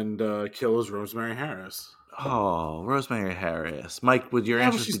 and kill is Rosemary Harris. Oh, Rosemary Harris. Mike, would your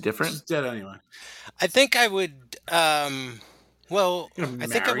answers be different? She's dead anyway. I think I would. I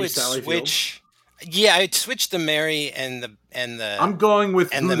think I would Sally switch. Field? Yeah, I'd switch the Mary and the. I'm going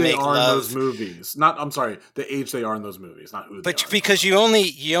with and who the they are love. in those movies. I'm sorry, the age they are in those movies, not who. But they are because you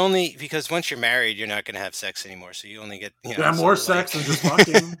only because once you're married, you're not going to have sex anymore, so you only get more sex than just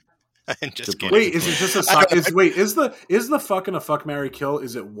fucking. Wait, is it just a? Is the fucking a fuck, marry, kill?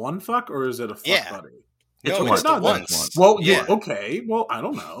 Is it one fuck or is it a fuck buddy? It's not once. Well, yeah. Okay. Well, I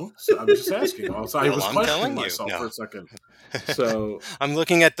don't know. So I'm just asking. Also, I was questioning myself for a second. So I'm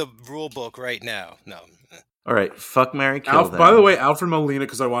looking at the rule book right now. No. All right. Fuck, marry, kill. By the way, Alfred Molina,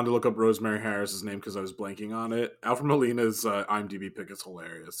 because I wanted to look up Rosemary Harris's name because I was blanking on it. Alfred Molina's IMDb pick is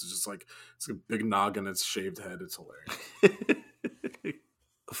hilarious. It's just like it's a big noggin, it's shaved head. It's hilarious.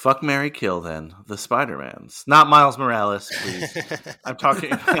 Fuck, marry, kill. Then the Spider-Mans, not Miles Morales, please. I'm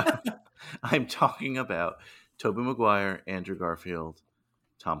talking about Tobey Maguire, Andrew Garfield,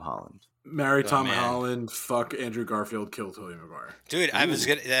 Tom Holland. Marry Tom Holland, fuck Andrew Garfield, kill Tobey Maguire. Dude, I was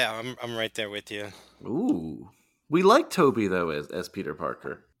good. Yeah, I'm right there with you. Ooh, we like Tobey though as Peter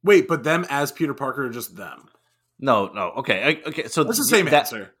Parker. Wait, but them as Peter Parker are just them? No. Okay. So that's the same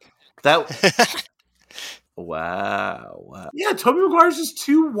answer. That. Wow. Yeah, Tobey Maguire's just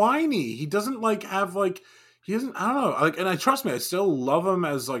too whiny. He doesn't have he doesn't. I don't know. And I trust me, I still love him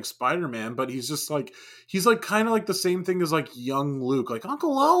as Spider-Man, but he's just he's kind of the same thing as young Luke,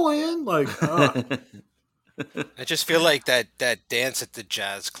 Uncle Owen. I just feel like that dance at the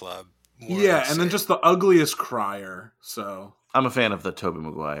jazz club. Yeah, and then just the ugliest crier. So I'm a fan of the Tobey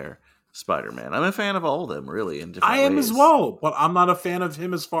Maguire Spider-Man. I'm a fan of all of them, really. In different I am ways. as well, but I'm not a fan of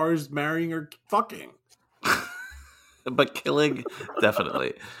him as far as marrying or fucking. but killing,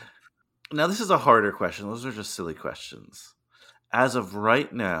 definitely. Now, this is a harder question. Those are just silly questions. As of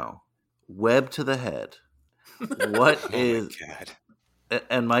right now, web to the head. What Oh is... my god.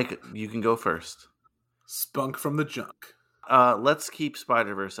 And Mike, you can go first. Spunk from the junk. Let's keep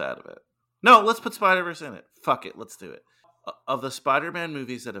Spider-Verse out of it. No, let's put Spider-Verse in it. Fuck it, let's do it. Of the Spider-Man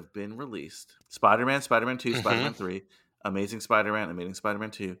movies that have been released, Spider-Man, Spider-Man 2, Spider-Man 3, Amazing Spider-Man, Amazing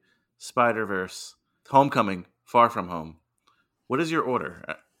Spider-Man 2, Spider-Verse, Homecoming, Far From Home. What is your order?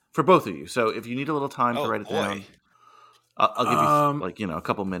 For both of you. So if you need a little time to write it down, I'll give you a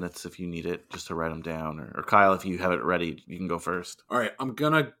couple minutes if you need it just to write them down. Or Kyle, if you have it ready, you can go first. All right, I'm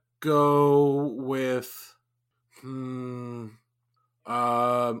gonna go with. And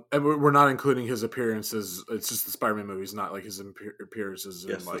we're not including his appearances. It's just the Spider-Man movies, not like his appearances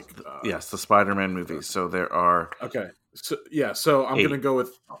in yes, the Spider-Man movies. So there are So I'm gonna go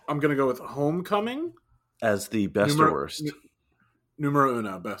with Homecoming as the best or worst. Numero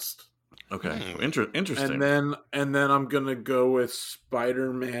uno, best. Okay, interesting. And then I'm gonna go with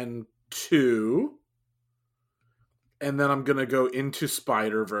Spider-Man 2, and then I'm gonna go into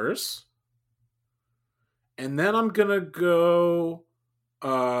Spider-Verse, and then I'm gonna go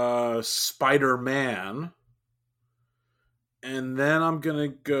Spider-Man, and then I'm gonna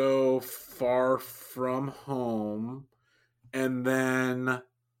go Far From Home, and then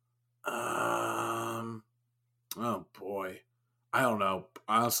oh boy, I don't know.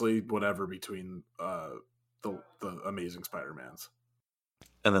 Honestly, whatever between the Amazing Spider-Mans.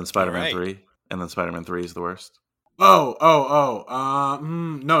 And then Spider-Man 3. And then Spider-Man 3 is the worst. No.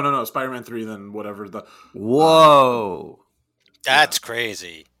 Spider-Man 3, then whatever the... Whoa. That's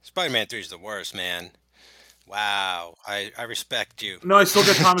crazy. Spider-Man 3 is the worst, man. Wow. I respect you. No, I still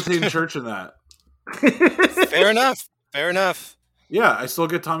get Thomas Hayden Church in that. Fair enough. Yeah, I still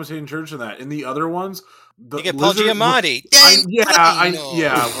get Thomas Hayden Church in that. In the other ones... You get Paul Giamatti.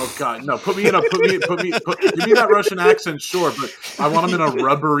 Oh god, no! Give me that Russian accent, sure, but I want him in a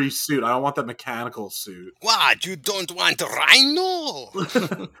rubbery suit. I don't want that mechanical suit. What? You don't want Rhino?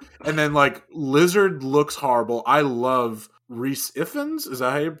 And then Lizard looks horrible. I love Rhys Ifans. Is that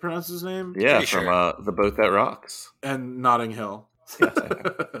how you pronounce his name? Yeah, pretty from The Boat That Rocks and Notting Hill.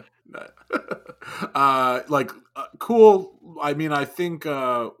 Cool. I mean, I think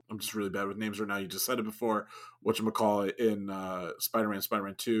I'm just really bad with names right now. You just said it before. Whatchamacallit in Spider-Man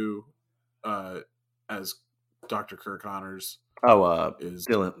 2 as Dr. Kirk Connors. Is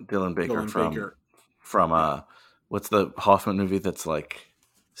Dylan Baker from what's the Hoffman movie that's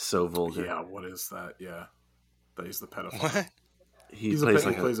so vulgar? Yeah, what is that? Yeah, that he's the pedophile. What? He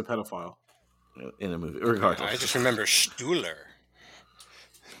plays a pedophile in a movie. Regardless, I just remember Stuhler.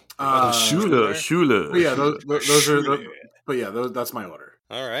 Schuler. Yeah, those are. But yeah, that's my order.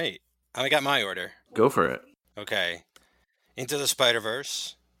 All right, I got my order. Go for it. Okay, Into the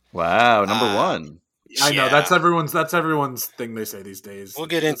Spider-Verse. Wow, number one. I know that's everyone's thing they say these days. We'll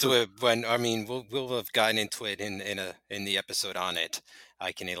get into it when we'll have gotten into it in the episode on it.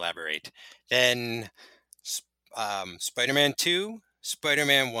 I can elaborate. Then Spider-Man 2,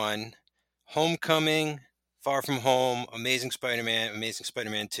 Spider-Man 1, Homecoming, Far From Home, Amazing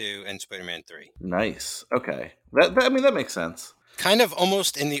Spider-Man 2, and Spider-Man 3. Nice. Okay. That makes sense. Kind of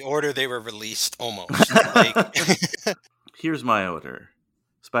almost in the order they were released, almost. Here's my order.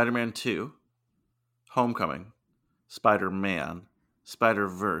 Spider-Man 2, Homecoming, Spider-Man,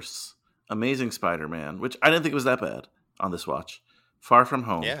 Spider-Verse, Amazing Spider-Man, which I didn't think was that bad on this watch, Far From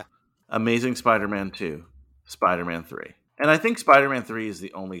Home, Amazing Spider-Man 2, Spider-Man 3. And I think Spider-Man 3 is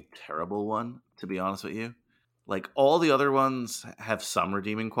the only terrible one, to be honest with you. All the other ones have some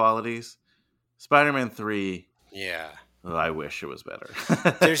redeeming qualities. Spider-Man 3, I wish it was better.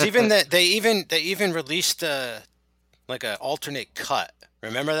 There's even that they even released an alternate cut.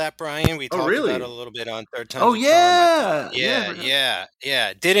 Remember that, Brian? We talked about it a little bit on Third Time's a Charm.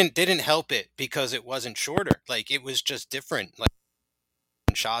 Yeah. Didn't help it because it wasn't shorter. It was just different,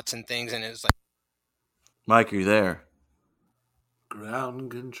 shots and things, and it was Mike, are you there?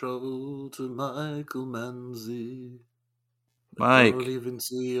 Ground control to Michael Manzi. Mike. I don't even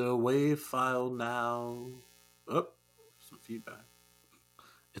see a wave file now. Oh, some feedback.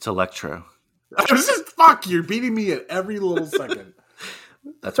 It's Electro. Fuck, you're beating me at every little second.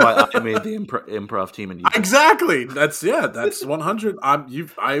 That's why I made the improv team. And you exactly. That's 100. I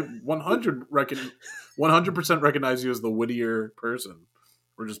 100% recognize you as the wittier person.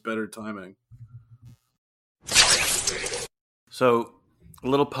 We're just better timing. So, a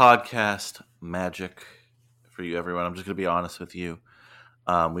little podcast magic for you, everyone. I'm just going to be honest with you.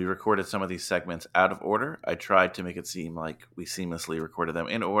 We recorded some of these segments out of order. I tried to make it seem like we seamlessly recorded them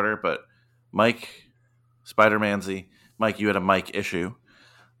in order, but Mike, Spider-Manzy. Mike, you had a mic issue.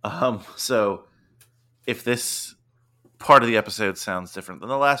 So if this part of the episode sounds different than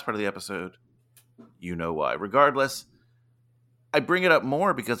the last part of the episode, you know why. Regardless, I bring it up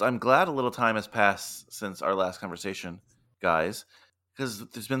more because I'm glad a little time has passed since our last conversation, guys, because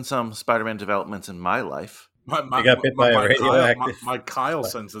there's been some Spider-Man developments in my life. I got bit by a radioactive. My Kyle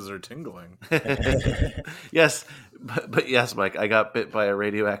senses are tingling. Yes, but yes, Mike, I got bit by a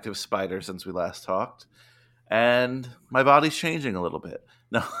radioactive spider since we last talked, and my body's changing a little bit.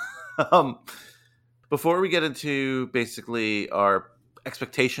 No, before we get into basically our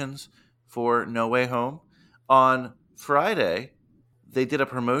expectations for No Way Home, on Friday, they did a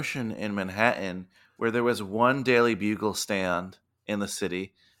promotion in Manhattan where there was one Daily Bugle stand in the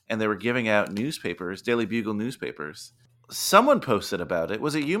city, and they were giving out newspapers, Daily Bugle newspapers. Someone posted about it.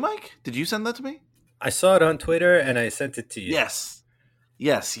 Was it you, Mike? Did you send that to me? I saw it on Twitter, and I sent it to you.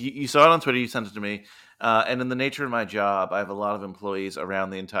 Yes. You saw it on Twitter. You sent it to me. And in the nature of my job, I have a lot of employees around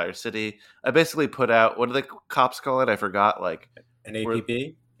the entire city. I basically put out, what do the cops call it? I forgot. Like an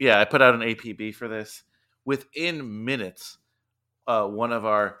APB? Yeah, I put out an APB for this. Within minutes, one of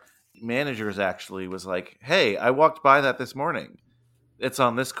our managers actually was like, "Hey, I walked by that this morning. It's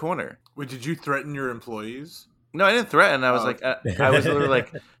on this corner." Wait, did you threaten your employees? No, I didn't threaten. I was I was literally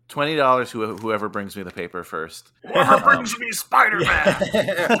like, $20 whoever brings me the paper first. Whoever brings me Spider-Man.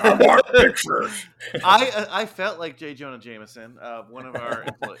 I want pictures. I felt like J. Jonah Jameson, one of our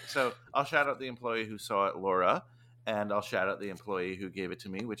employees. So I'll shout out the employee who saw it, Laura, and I'll shout out the employee who gave it to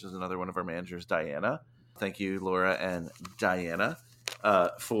me, which is another one of our managers, Diana. Thank you, Laura and Diana,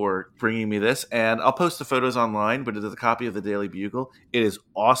 for bringing me this. And I'll post the photos online, but it is a copy of the Daily Bugle. It is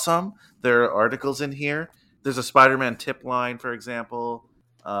awesome. There are articles in here. There's a Spider-Man tip line, for example.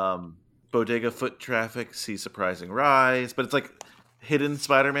 Bodega foot traffic, see surprising rise. But it's like hidden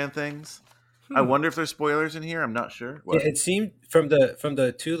Spider-Man things. I wonder if there's spoilers in here. I'm not sure. Yeah, it seemed from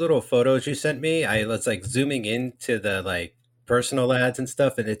the two little photos you sent me, I was like zooming into the like personal ads and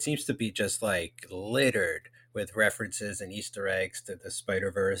stuff, and it seems to be just like littered with references and Easter eggs to the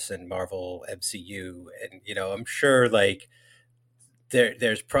Spider-Verse and Marvel MCU. And I'm sure like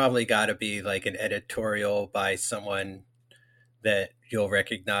there's probably got to be like an editorial by someone that you'll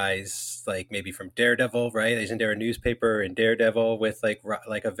recognize, like maybe from Daredevil, right? Isn't there a newspaper in Daredevil with like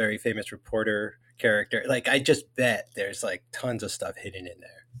a very famous reporter character? Like, I just bet there's like tons of stuff hidden in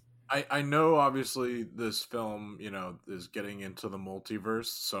there. I know obviously this film, is getting into the multiverse,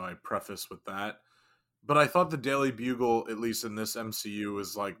 so I preface with that. But I thought the Daily Bugle, at least in this MCU,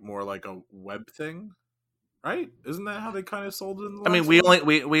 is like more like a web thing. Right? Isn't that how they kind of sold it in the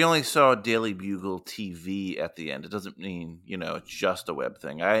last we only saw Daily Bugle TV at the end. It doesn't mean, it's just a web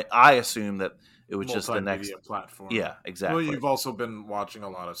thing. I assume that it was just the next platform. Yeah, exactly. Well, you've also been watching a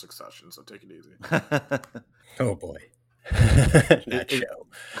lot of Succession, so take it easy. Oh boy. That show.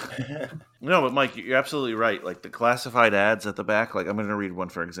 No, but Mike, you're absolutely right. Like the classified ads at the back, like I'm going to read one,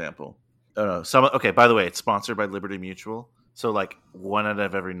 for example. Oh no, okay, by the way, it's sponsored by Liberty Mutual. So like 1 out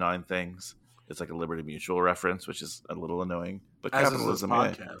of every 9 things, it's like a Liberty Mutual reference, which is a little annoying. But as capitalism,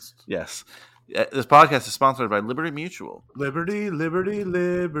 is this podcast. Yes. This podcast is sponsored by Liberty Mutual. Liberty, liberty,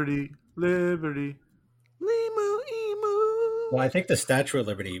 liberty, liberty. Limu, emu. Well, I think the Statue of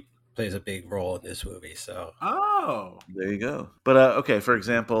Liberty plays a big role in this movie, so. Oh. There you go. But, okay, for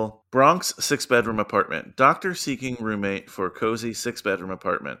example, Bronx 6-bedroom apartment. Doctor seeking roommate for cozy 6-bedroom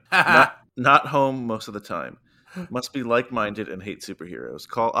apartment. Not home most of the time. Must be like-minded and hate superheroes.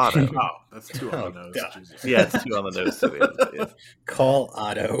 Call Otto. Oh, that's too on the nose. Yeah, it's too on the nose. Yeah. Call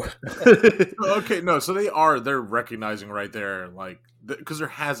Otto. Okay, no, so they're recognizing right there, like, because there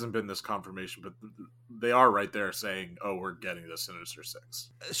hasn't been this confirmation, but they are right there saying, "Oh, we're getting the Sinister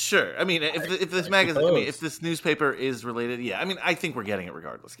Six." Sure. I mean, if this magazine, if this newspaper is related, yeah. I mean, I think we're getting it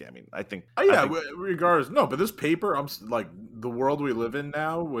regardless. Yeah, I mean, I think. Regardless. No, but this paper, I'm like the world we live in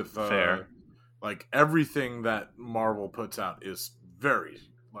now with fair. Like everything that Marvel puts out is very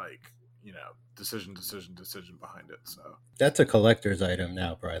like decision behind it. So that's a collector's item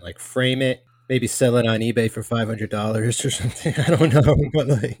now, Brian. Like frame it. Maybe sell it on eBay for $500 or something. I don't know, but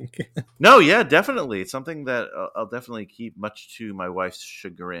like. No, yeah, definitely. It's something that I'll definitely keep, much to my wife's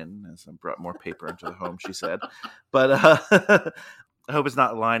chagrin, as I brought more paper into the home. She said, but I hope it's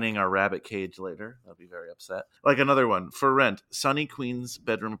not lining our rabbit cage later. I'll be very upset. Like another one for rent. Sunny Queen's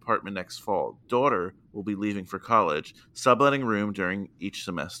bedroom apartment next fall. Daughter will be leaving for college. Subletting room during each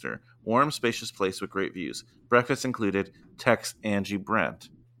semester. Warm, spacious place with great views. Breakfast included. Text Angie Brent.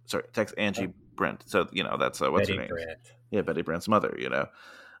 So, that's what's Betty her name? Brant. Yeah, Betty Brant's mother, A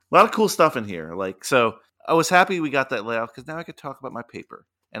lot of cool stuff in here. Like, so I was happy we got that layout because now I could talk about my paper.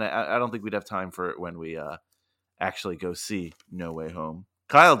 and I don't think we'd have time for it when we actually go see No Way Home.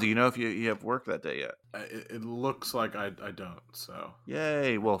 Kyle, do you know if you have work that day yet? It looks like I don't. So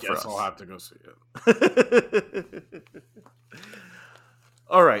yay! Well, for us, I'll have to go see it.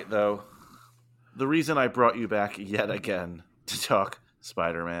 All right, though. The reason I brought you back yet again to talk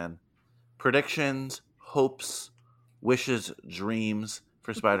Spider-Man, predictions, hopes, wishes, dreams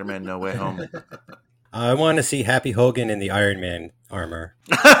for Spider-Man No Way Home. I want to see Happy Hogan in the Iron Man armor.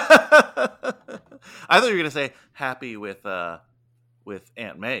 I thought you were gonna say happy with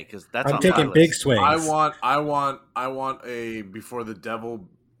Aunt May, because that's I'm taking big swings. I want a Before the Devil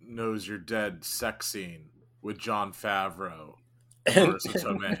Knows You're Dead sex scene with Jon Favreau and Marissa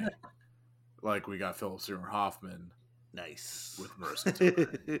Tomei. Like we got Philip Seymour Hoffman. Nice. With Marissa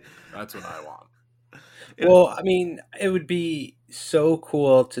Tomei. That's what I want. Well, I mean, it would be so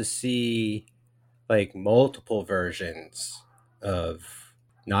cool to see like multiple versions of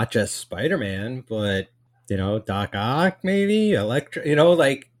not just Spider-Man, but Doc Ock, maybe Electro.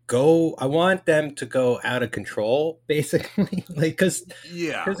 I want them to go out of control, basically, because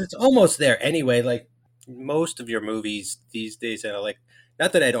it's almost there anyway. Like most of your movies these days, and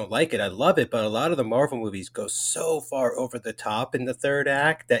not that I don't like it, I love it, but a lot of the Marvel movies go so far over the top in the third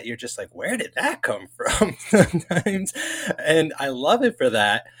act that you're just like, where did that come from sometimes? And I love it for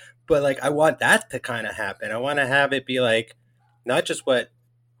that. But like, I want that to kind of happen. I want to have it be like, not just what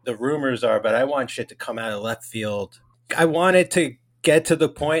the rumors are, but I want shit to come out of left field. I want it to get to the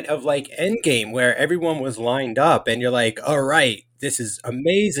point of like Endgame where everyone was lined up and you're like, all right, this is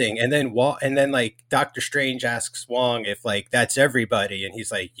amazing. And then like Doctor Strange asks Wong if like that's everybody. And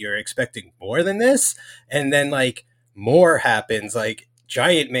he's like, you're expecting more than this? And then like more happens, like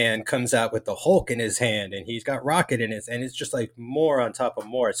Giant Man comes out with the Hulk in his hand and he's got Rocket in his, and it's just like more on top of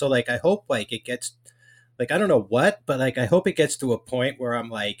more. So like, I hope like it gets like, I don't know what, but like, I hope it gets to a point where I'm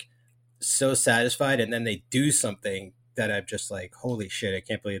like so satisfied and then they do something that I'm just like, holy shit, I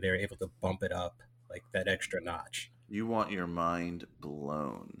can't believe they were able to bump it up like that extra notch. You want your mind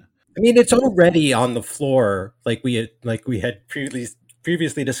blown. I mean, it's already on the floor, like we had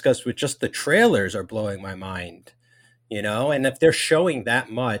previously discussed with just the trailers are blowing my mind, and if they're showing that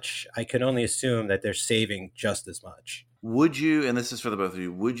much, I can only assume that they're saving just as much. Would you, and this is for the both of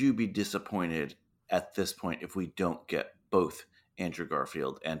you, would you be disappointed at this point if we don't get both Andrew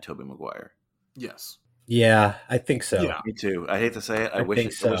Garfield and Tobey Maguire? Yes. Yeah, I think so. Yeah. Me too. I hate to say it. I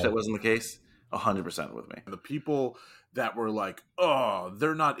wish that wasn't the case. 100% with me. The people that were like, oh,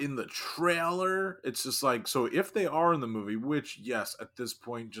 they're not in the trailer. It's just like, so if they are in the movie, which, yes, at this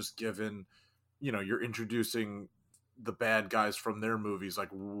point, just given, you're introducing the bad guys from their movies, like,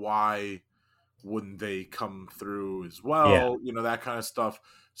 why wouldn't they come through as well? Yeah. That kind of stuff.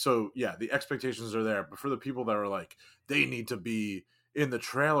 So, yeah, the expectations are there. But for the people that are like, they need to be in the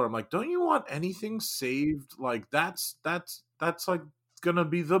trailer, I'm like, don't you want anything saved? Like, that's like gonna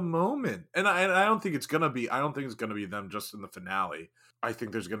be the moment. And I don't think it's gonna be them just in the finale. I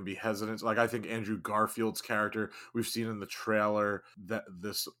think there's gonna be hesitance. Like, I think Andrew Garfield's character, we've seen in the trailer that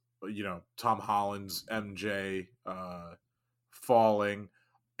this, Tom Holland's MJ falling,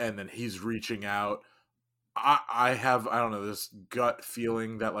 and then he's reaching out. I don't know, this gut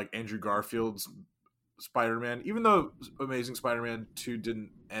feeling that like Andrew Garfield's Spider-Man, even though Amazing Spider-Man 2 didn't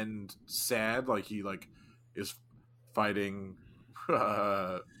end sad, like he like is fighting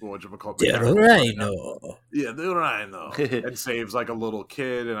whatchamacallit, the Rhino. Yeah, the Rhino. And saves like a little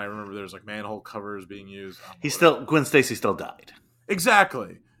kid, and I remember there's like manhole covers being used. Gwen Stacy still died.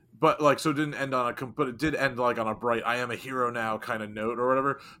 Exactly. But like, so it didn't end but it did end like on a bright, I am a hero now kind of note or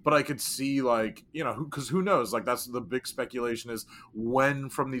whatever. But I could see like, because who knows? Like, that's the big speculation is when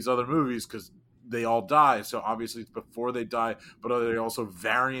from these other movies, because they all die, so obviously it's before they die, but are they also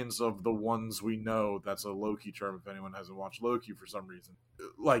variants of the ones we know? That's a Loki term if anyone hasn't watched Loki for some reason.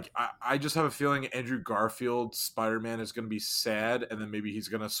 Like, I just have a feeling Andrew Garfield's Spider-Man is going to be sad, and then maybe he's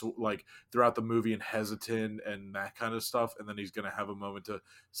going to like throughout the movie and hesitant and that kind of stuff, and then he's going to have a moment to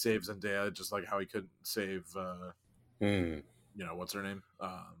save Zendaya, just like how he couldn't save what's her name?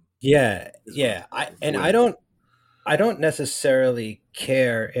 I don't necessarily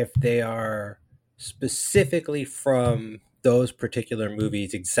care if they are specifically from those particular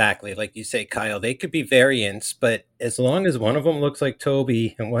movies exactly. Like you say, Kyle, they could be variants, but as long as one of them looks like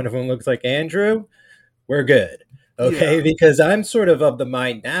Toby and one of them looks like Andrew, we're good. Okay, yeah. Because I'm sort of the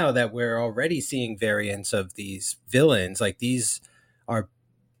mind now that we're already seeing variants of these villains. Like, these are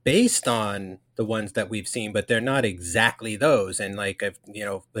based on the ones that we've seen, but they're not exactly those. And like, if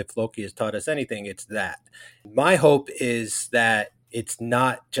Loki has taught us anything, it's that. My hope is that it's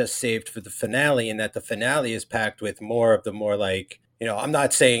not just saved for the finale, and that the finale is packed with more of the more like, I'm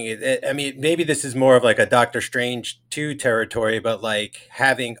not saying it. I mean, maybe this is more of like a Doctor Strange 2 territory, but like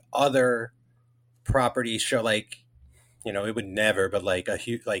having other properties show, like, it would never, but like a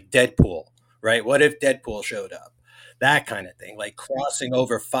huge, like Deadpool, right? What if Deadpool showed up? That kind of thing, like crossing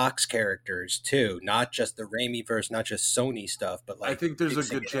over Fox characters too, not just the Raimi verse, not just Sony stuff, but I like think there's a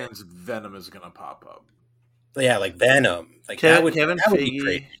mixing good it in. chance Venom is gonna pop up. Yeah, like Venom, like that would be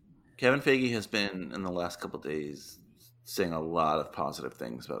great. Kevin Feige has been in the last couple of days saying a lot of positive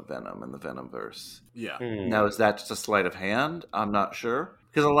things about Venom and the Venomverse. Yeah. Now, is that just a sleight of hand? I'm not sure,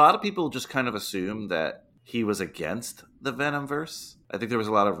 because a lot of people just kind of assume that he was against the Venomverse. I think there was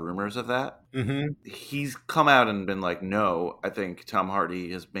a lot of rumors of that. Mm-hmm. He's come out and been like, no, I think Tom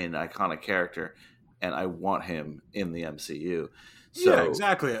Hardy has been an iconic character, and I want him in the MCU. So, yeah,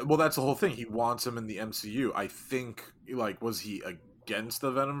 exactly. Well, that's the whole thing. He wants him in the MCU. I think, like, was he against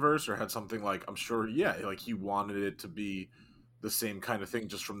the Venomverse or had something like, I'm sure, yeah, like he wanted it to be the same kind of thing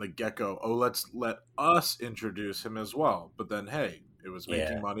just from the get-go. Oh, let us introduce him as well. But then, hey, it was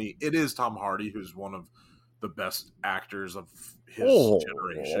making money. It is Tom Hardy, who's one of the best actors of his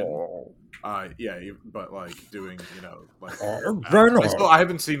generation. But like doing, like Venom. I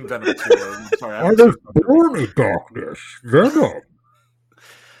haven't seen Venom 2. I'm sorry, I was born in darkness. Venom.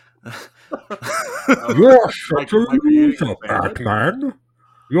 You're such a loser, Batman.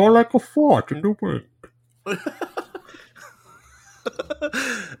 You're like a fart in the wind.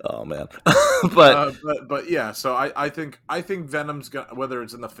 Oh man. but yeah, so I think Venom's gonna, whether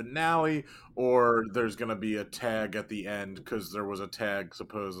it's in the finale or there's gonna be a tag at the end, because there was a tag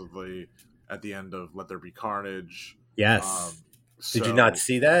supposedly at the end of Let There Be Carnage. Yes. Did you not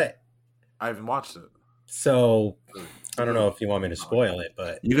see that? I haven't watched it. So I don't know if you want me to spoil it,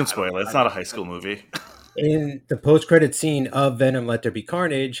 but you can spoil it. It's not a high school movie. In the post-credit scene of Venom Let There Be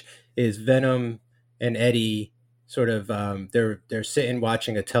Carnage is Venom and Eddie sort of they're sitting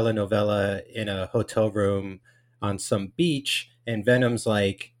watching a telenovela in a hotel room on some beach, and Venom's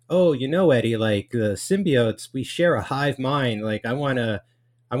like, oh, Eddie, like the symbiotes, we share a hive mind. Like I want to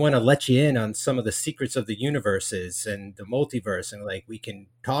let you in on some of the secrets of the universes and the multiverse, and like we can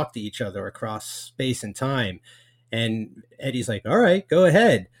talk to each other across space and time. And Eddie's like, all right, go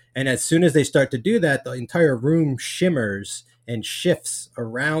ahead. And as soon as they start to do that, the entire room shimmers and shifts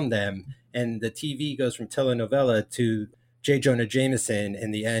around them. And the TV goes from telenovela to J. Jonah Jameson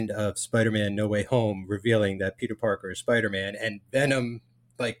in the end of Spider-Man No Way Home, revealing that Peter Parker is Spider-Man. And Venom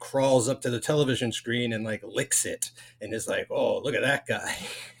like crawls up to the television screen and like licks it and is like, oh, look at that guy.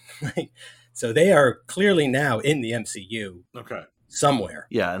 Like, so they are clearly now in the MCU. Okay. Somewhere.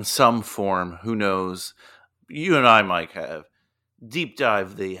 Yeah, in some form. Who knows? You and I, Mike, have deep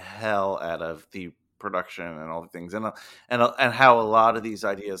dive the hell out of the production and all the things, and how a lot of these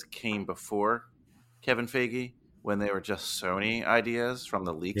ideas came before Kevin Feige when they were just Sony ideas from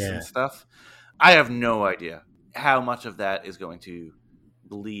the leaks and stuff. I have no idea how much of that is going to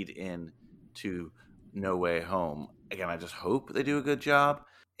bleed in to No Way Home. Again, I just hope they do a good job.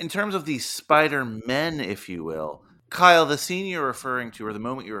 In terms of the Spider-Men, if you will, Kyle, the scene you're referring to, or the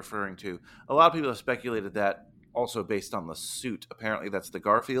moment you're referring to, a lot of people have speculated that also based on the suit. Apparently that's the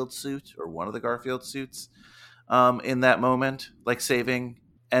Garfield suit, or one of the Garfield suits, in that moment, like saving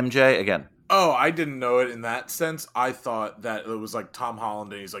MJ again. Oh, I didn't know it in that sense. I thought that it was like Tom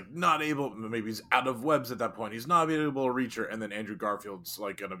Holland and he's like not able, maybe he's out of webs at that point. He's not able to reach her, and then Andrew Garfield's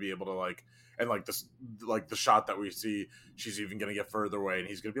like going to be able to like, and like this, like the shot that we see, she's even going to get further away and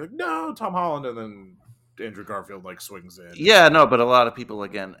he's going to be like, no, Tom Holland, and then Andrew Garfield like swings in. Yeah, no, but a lot of people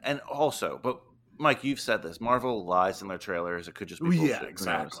again, and also, but Mike, you've said this, Marvel lies in their trailers. It could just be bullshit. Yeah,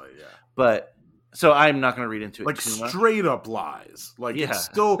 exactly. Yeah. But so I'm not going to read into it like too much. Straight up lies. Like it's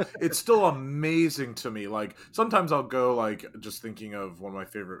still amazing to me. Like sometimes I'll go like just thinking of one of my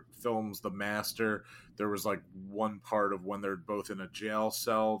favorite films, The Master. There was like one part of when they're both in a jail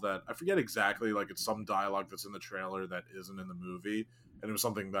cell that I forget exactly. Like it's some dialogue that's in the trailer that isn't in the movie, and it was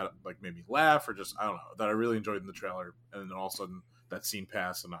something that like made me laugh or just I don't know that I really enjoyed in the trailer. And then all of a sudden that scene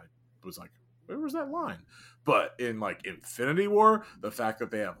passed, and I was like, where was that line? But in like Infinity War, the fact that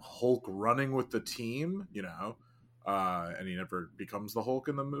they have Hulk running with the team, and he never becomes the Hulk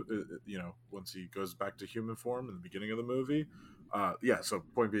in the movie, once he goes back to human form in the beginning of the movie. So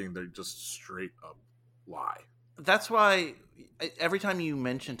point being, they just straight up lie. That's why every time you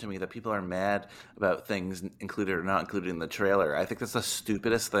mention to me that people are mad about things included or not included in the trailer, I think that's the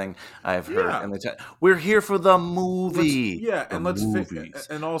stupidest thing I've heard. Yeah. We're here for the movie.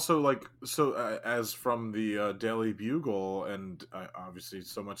 And also like as from the Daily Bugle, and obviously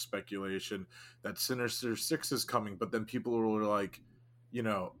so much speculation that Sinister Six is coming, but then people were like,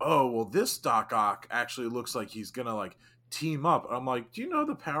 oh well, this Doc Ock actually looks like he's gonna like team up. I'm like, do you know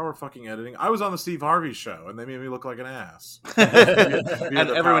the power of fucking editing? I was on the Steve Harvey show, and they made me look like an ass. And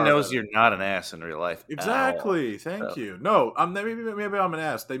everyone knows you're not an ass in real life. Exactly. Thank you. No, maybe I'm an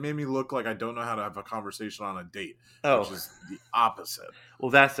ass. They made me look like I don't know how to have a conversation on a date, which is the opposite.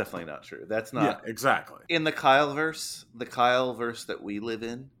 Well, that's definitely not true. That's not. Yeah, exactly. In the Kyleverse that we live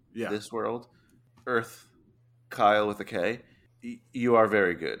in, this world, Earth, Kyle with a K, you are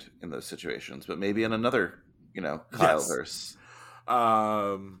very good in those situations. But maybe in another, Kyleverse.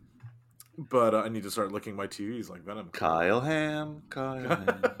 Yes. But I need to start licking my TVs like Venom. Kyle Ham.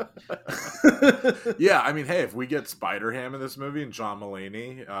 Yeah, I mean, hey, if we get Spider Ham in this movie and John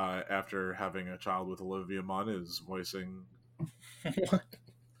Mulaney, after having a child with Olivia Munn, is voicing.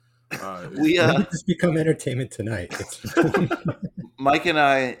 We this become entertainment tonight. Mike and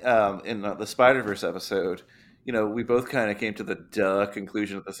I, in the Spider-Verse episode, we both kind of came to the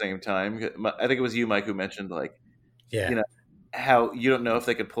conclusion at the same time. I think it was you, Mike, who mentioned how you don't know if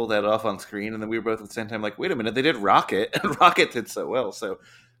they could pull that off on screen, and then we were both at the same time like, wait a minute, they did Rocket, and Rocket did so well, so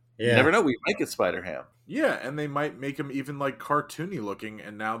you never know, we might get Spider-Ham. Yeah, and they might make him even like cartoony looking,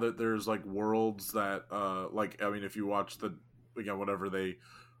 and now that there's like worlds that if you watch whatever they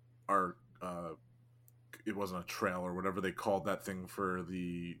are, it wasn't a trailer, whatever they called that thing for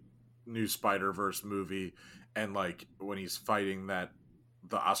the new Spider-Verse movie, and like when he's fighting the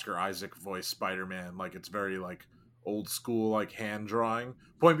Oscar Isaac voice Spider-Man, like it's very like old school, like hand drawing.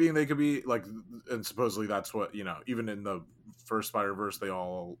 Point being, they could be like, and supposedly that's what, even in the first Spider-Verse, they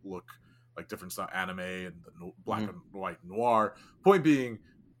all look like different stuff, anime and black and white noir. Point being,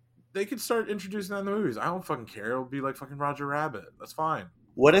 they could start introducing that in the movies. I don't fucking care. It'll be like fucking Roger Rabbit. That's fine.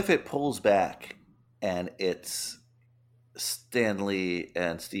 What if it pulls back and it's Stan Lee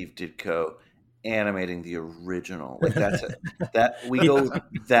and Steve Ditko animating the original? Like that's it. That we go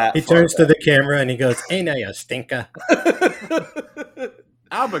that. He turns to the camera and he goes, "Hey, now you stinker."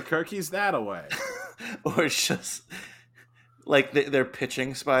 Albuquerque's that away. Or it's just like they're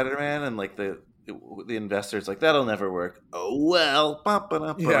pitching Spider-Man, and like the investors like, that'll never work. Oh well.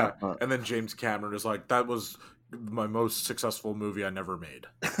 Yeah. And then James Cameron is like, that was my most successful movie I never made.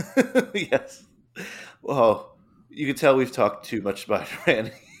 Yes. Well, you can tell we've talked too much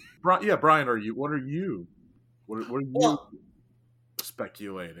Spider-Man. Brian, what are you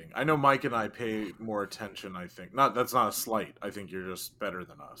speculating? I know Mike and I pay more attention, I think. That's not a slight. I think you're just better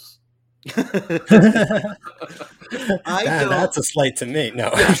than us. That's a slight to me.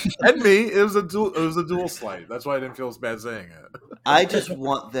 No. And me, it was a dual slight. That's why I didn't feel as bad saying it. I just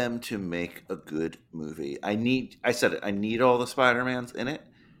want them to make a good movie. I need all the Spider-Mans in it.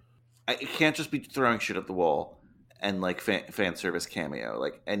 It can't just be throwing shit at the wall and like fan service cameo.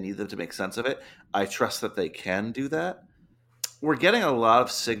 Like, I need them to make sense of it. I trust that they can do that. We're getting a lot of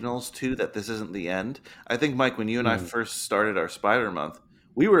signals too that this isn't the end. I think, Mike, when you and I first started our Spider Month,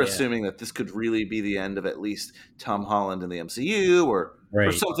 we were assuming that this could really be the end of at least Tom Holland in the MCU or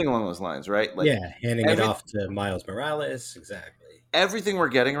something along those lines, right? Like, handing it off to Miles Morales. Exactly. Everything we're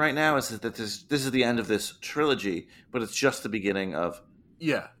getting right now is that this is the end of this trilogy, but it's just the beginning of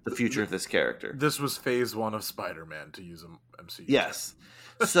the future of this character. This was phase 1 of Spider-Man, to use a MCU. Yes.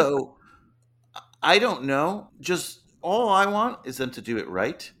 So I don't know. Just all I want is them to do it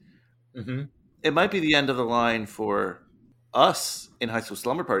right. Mm-hmm. It might be the end of the line for us in High School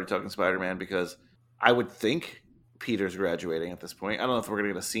Slumber Party talking Spider-Man, because I would think Peter's graduating at this point. I don't know if we're going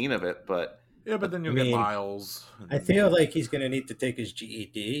to get a scene of it, but... Yeah, but then you'll get Miles. I feel like he's going to need to take his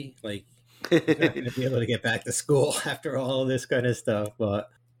GED. Like, he's not going to be able to get back to school after all this kind of stuff. But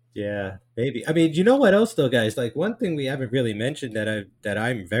yeah, maybe. I mean, you know what else though, guys? Like, one thing we haven't really mentioned that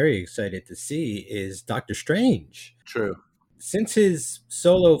I'm very excited to see is Doctor Strange. True. Since his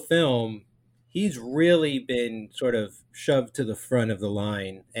solo film, he's really been sort of shoved to the front of the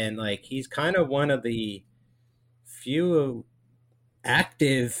line, and like he's kind of one of the few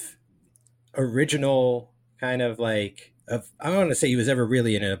active original kind of like I don't want to say he was ever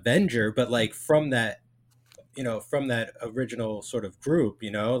really an Avenger, but like from that original sort of group,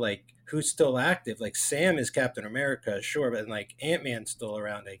 like who's still active. Like Sam is Captain America, sure, but like Ant-Man's still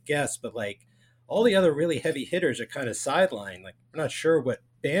around, I guess, but like all the other really heavy hitters are kind of sidelined. Like, I'm not sure what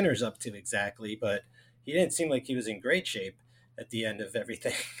Banner's up to exactly, but he didn't seem like he was in great shape at the end of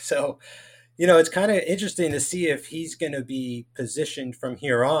everything. So it's kind of interesting to see if he's going to be positioned from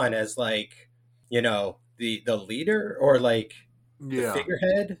here on as like, the leader or like the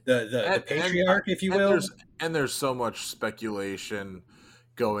figurehead, the patriarch, if you will. There's so much speculation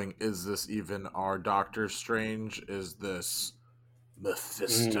going. Is this even our Doctor Strange? Is this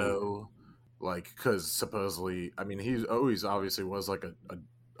Mephisto? Like, because supposedly, I mean, he's always obviously was like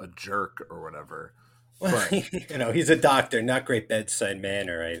a jerk or whatever. Well, But he's a doctor, not great bedside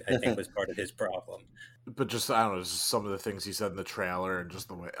manner. I think was part of his problem. just I don't know, just some of the things he said in the trailer and just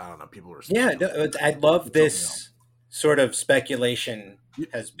the way I don't know, people were Yeah, speculating. no, I love Something else. this sort of speculation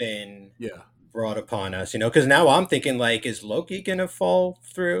has been Yeah. brought upon us, because now I'm thinking like, is Loki gonna fall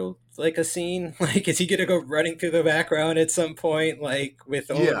through like a scene? Like, is he gonna go running through the background at some point, like with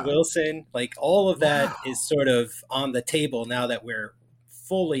Owen Yeah. Wilson? Like, all of that Wow. is sort of on the table now that we're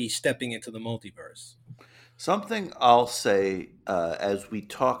fully stepping into the multiverse. Something I'll say as we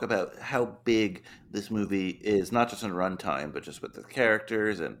talk about how big this movie is, not just in runtime, but just with the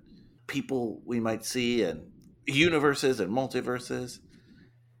characters and people we might see and universes and multiverses.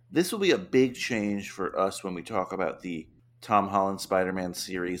 This will be a big change for us when we talk about the Tom Holland Spider-Man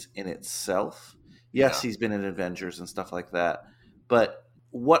series in itself. Yes, Yeah. he's been in Avengers and stuff like that, but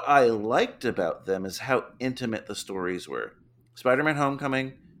what I liked about them is how intimate the stories were. Spider-Man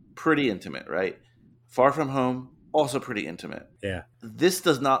Homecoming, pretty intimate, right? Far From Home, also pretty intimate. Yeah. This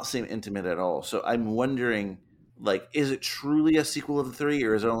does not seem intimate at all. So I'm wondering, like, is it truly a sequel of the three,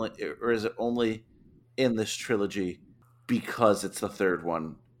 or is it only in this trilogy because it's the third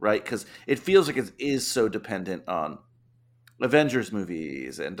one, right? Because it feels like it is so dependent on Avengers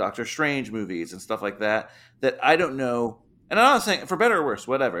movies and Doctor Strange movies and stuff like that that I don't know. And I'm not saying for better or worse,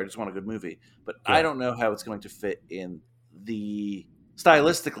 whatever. I just want a good movie, but Yeah. I don't know how it's going to fit in the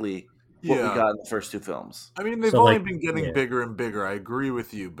stylistically what we got in the first two films. I mean, they've So, only like, been getting yeah. bigger and bigger. I agree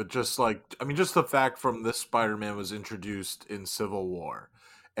with you, but just like just the fact from this Spider-Man was introduced in Civil War,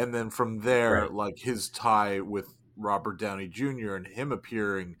 and then from there, Right. like his tie with Robert Downey Jr. and him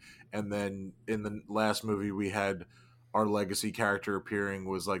appearing, and then in the last movie we had our legacy character appearing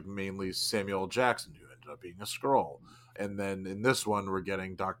was like mainly Samuel L. Jackson, who ended up being a Skrull. And then in this one we're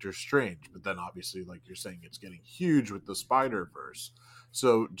getting Doctor Strange, but then obviously, like you're saying, it's getting huge with the Spider-Verse.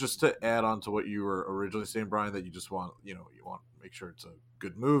 So just to add on to what you were originally saying, Brian, that you just want, you want to make sure it's a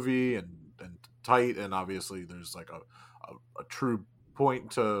good movie and tight, and obviously there's like a true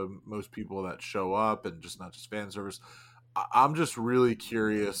point to most people that show up and just not just fan service. I'm just really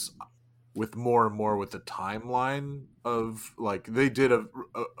curious with more and more with the timeline of, like, they did a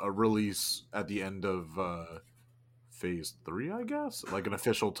release at the end of phase 3, I guess, like an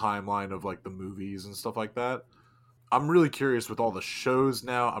official timeline of like the movies and stuff like that. I'm really curious with all the shows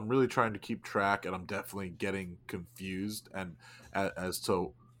now. I'm really trying to keep track, and I'm definitely getting confused and as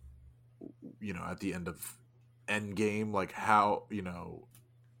to at the end of Endgame, like how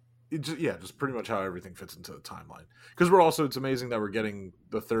just pretty much how everything fits into the timeline. Because it's amazing that we're getting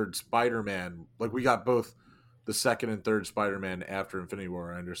the third Spider-Man. Like, we got both the second and third Spider-Man after Infinity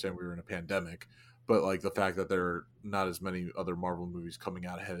War. I understand we were in a pandemic, but like the fact that there are not as many other Marvel movies coming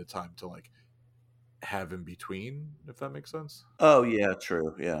out ahead of time to like have in between, if that makes sense. Oh yeah,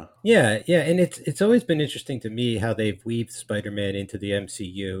 true. Yeah. Yeah, and it's always been interesting to me how they've weaved Spider-Man into the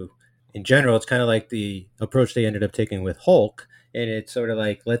MCU. In general, it's kind of like the approach they ended up taking with Hulk, and it's sort of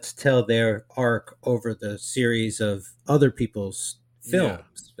like, let's tell their arc over the series of other people's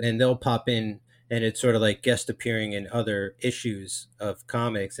films, and they'll pop in, and it's sort of like guest appearing in other issues of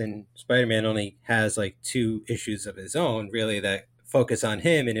comics. And Spider-Man only has like 2 issues of his own, really, that focus on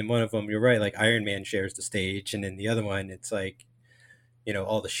him. And in one of them, you're right, like Iron Man shares the stage, and in the other one, it's like,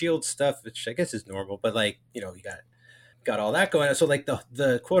 all the shield stuff, which I guess is normal, but like, you got all that going on. So like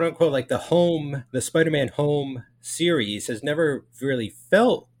the quote unquote, like the Spider-Man home series has never really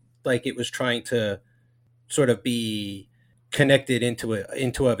felt like it was trying to sort of be connected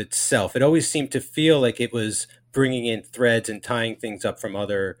into of itself. It always seemed to feel like it was bringing in threads and tying things up from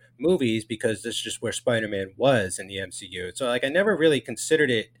other movies, because this is just where Spider-Man was in the MCU. So like, I never really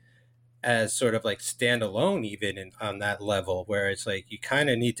considered it as sort of like standalone, even on that level, where it's like you kind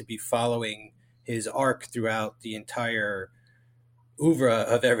of need to be following his arc throughout the entire oeuvre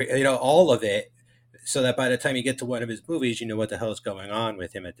of all of it, so that by the time you get to one of his movies, you know what the hell is going on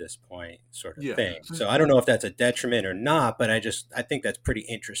with him at this point, sort of thing. So I don't know if that's a detriment or not, but I think that's pretty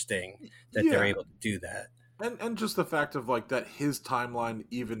interesting that they're able to do that. And just the fact of like that his timeline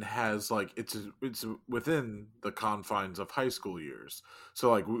even has like it's within the confines of high school years.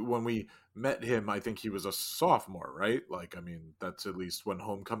 So like when we met him, I think he was a sophomore, right? Like, I mean, that's at least when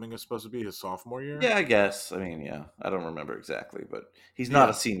Homecoming is supposed to be his sophomore year. Yeah, I guess. I mean, yeah, I don't remember exactly, but he's not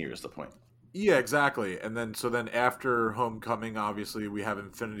a senior is the point. Yeah, exactly. And then after Homecoming, obviously we have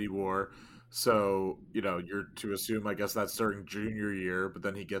Infinity War. So, you're to assume, I guess, that's during junior year, but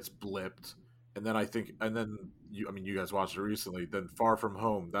then he gets blipped. And then you guys watched it recently. Then Far From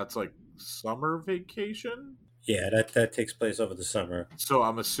Home, that's like summer vacation. Yeah, that takes place over the summer. So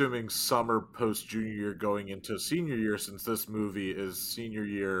I'm assuming summer post junior year going into senior year, since this movie is senior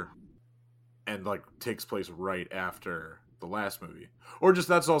year and like takes place right after the last movie. Or just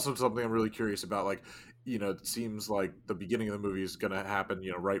that's also something I'm really curious about. Like, it seems like the beginning of the movie is going to happen,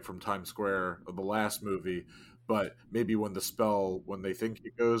 right from Times Square of the last movie. But maybe when they think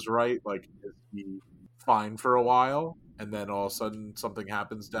it goes right, like, is he fine for a while? And then all of a sudden something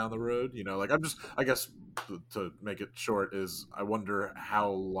happens down the road, like I guess to make it short is I wonder how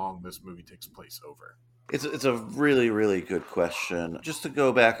long this movie takes place over. It's a really, really good question. Just to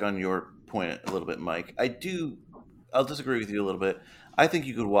go back on your point a little bit, Mike, I'll disagree with you a little bit. I think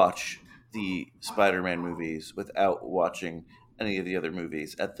you could watch the Spider-Man movies without watching any of the other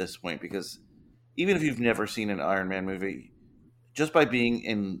movies at this point, because even if you've never seen an Iron Man movie, just by being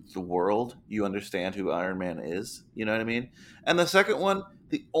in the world, you understand who Iron Man is. You know what I mean? And the second one,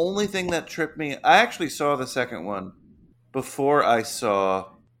 the only thing that tripped me, I actually saw the second one before I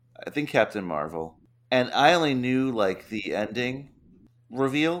saw, I think, Captain Marvel. And I only knew, like, the ending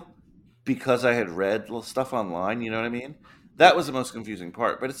reveal because I had read stuff online, you know what I mean? That was the most confusing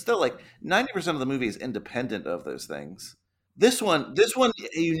part. But it's still, like, 90% of the movie is independent of those things. This one,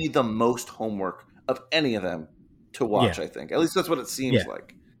 you need the most homework of any of them to watch, I think. At least that's what it seems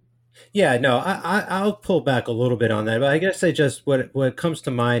like. Yeah, no, I'll pull back a little bit on that, but I guess what comes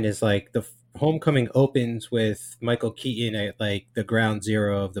to mind is like the Homecoming opens with Michael Keaton at like the ground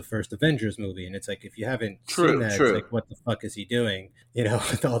zero of the first Avengers movie, and it's like if you haven't seen that, it's like what the fuck is he doing?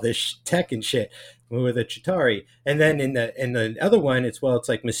 With all this tech and shit with the Chitauri, and then in the other one, it's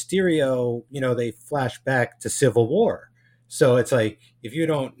like Mysterio. They flash back to Civil War. So it's like, if you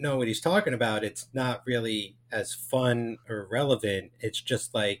don't know what he's talking about, it's not really as fun or relevant. It's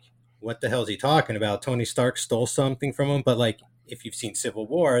just like, what the hell is he talking about? Tony Stark stole something from him. But like, if you've seen Civil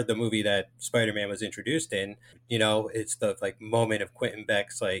War, the movie that Spider-Man was introduced in, it's the like moment of Quentin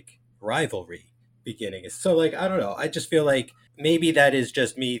Beck's like rivalry beginning. So like, I don't know. I just feel like maybe that is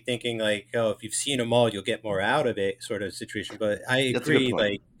just me thinking like, oh, if you've seen them all, you'll get more out of it sort of situation. But I agree,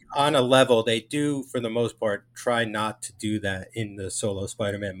 like, on a level, they do, for the most part, try not to do that in the solo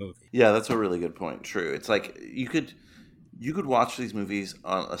Spider-Man movie. Yeah, that's a really good point. True. It's like you could watch these movies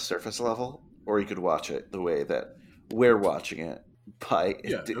on a surface level, or you could watch it the way that we're watching it by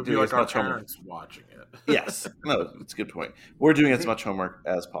doing like our parents watching it. Yes. No, it's a good point. We're doing as much homework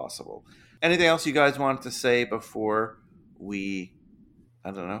as possible. Anything else you guys wanted to say before we,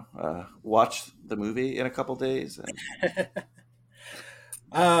 I don't know, watch the movie in a couple days?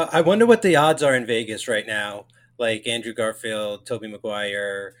 I wonder what the odds are in Vegas right now. Like Andrew Garfield, Tobey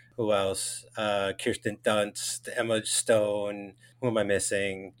Maguire, who else? Kirsten Dunst, Emma Stone. Who am I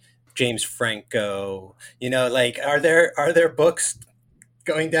missing? James Franco. Like, are there books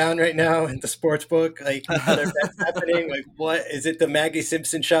going down right now in the sports book? Like, are there bets happening? Like, what is it? The Maggie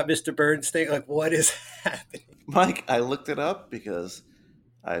Simpson shot Mr. Burns thing? Like, what is happening? Mike, I looked it up because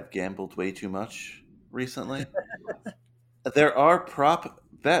I've gambled way too much recently. There are prop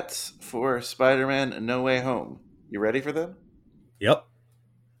bets for Spider-Man No Way Home. You ready for them? Yep.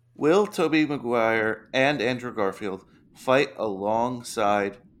 Will Tobey Maguire and Andrew Garfield fight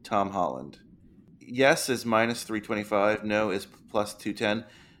alongside Tom Holland? Yes is minus 325. No is plus 210.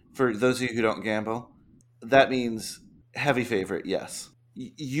 For those of you who don't gamble, that means heavy favorite, yes.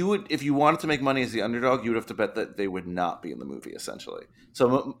 You would, if you wanted to make money as the underdog, you would have to bet that they would not be in the movie, essentially.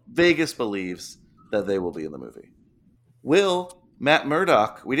 So Vegas believes that they will be in the movie. Will Matt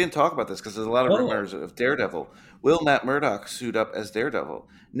Murdock, we didn't talk about this because there's a lot of rumors of Daredevil. Will Matt Murdock suit up as Daredevil?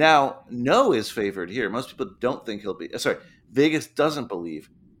 Now, no is favored here. Most people don't think he'll be. Sorry, Vegas doesn't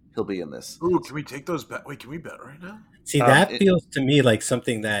believe he'll be in this. Ooh, can we take those bet? Wait, can we bet right now? See, that feels to me like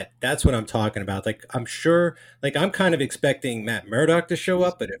something that's what I'm talking about. Like, I'm sure, like, I'm kind of expecting Matt Murdock to show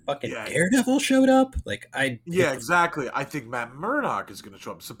up, but if fucking Daredevil showed up, like, exactly. I think Matt Murdock is going to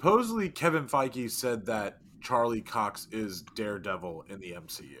show up. Supposedly, Kevin Feige said that Charlie Cox is Daredevil in the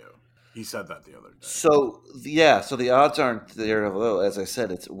MCU. He said that the other day. So the odds aren't Daredevil, though. As I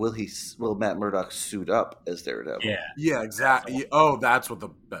said, it's will Matt Murdock suit up as Daredevil? Yeah, exactly. Oh, that's what the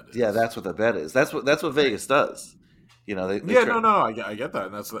bet is. Yeah, that's what the bet is. That's what Vegas does. No, I get that,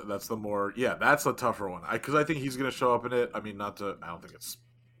 and that's the more that's the tougher one. Because I think he's going to show up in it. I mean, I don't think it's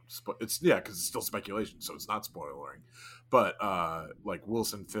because it's still speculation, so it's not spoiling. But like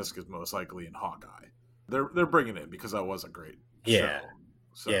Wilson Fisk is most likely in Hawkeye. They're bringing it because that was a great show.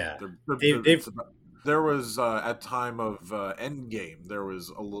 So there was at time of Endgame, there was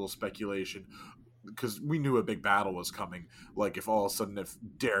a little speculation because we knew a big battle was coming. Like if all of a sudden if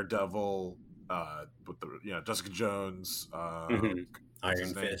Daredevil, with the Jessica Jones, Iron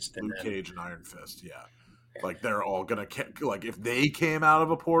Fist, Luke Cage, and Iron Fist, like they're all gonna like if they came out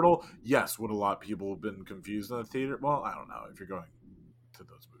of a portal, yes. Would a lot of people have been confused in the theater? Well, I don't know if you're going to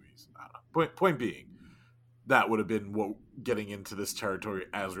those movies. I don't know. Point being, that would have been what getting into this territory,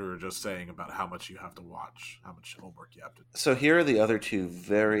 as we were just saying about how much you have to watch, how much homework you have to do. So here are the other two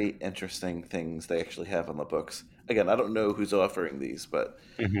very interesting things they actually have on the books. Again, I don't know who's offering these, but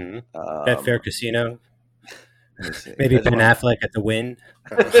Betfair Casino. let me see. Maybe Ben Affleck at the Win.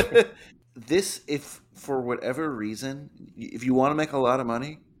 This, if for whatever reason, if you want to make a lot of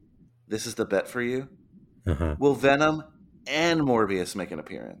money, this is the bet for you. Will Venom and Morbius make an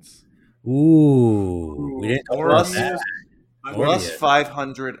appearance? Ooh, we didn't talk about Plus, that. plus Morbius.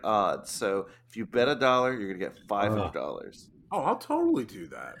 500 odds. So if you bet $1, you're gonna get $500. Oh, I'll totally do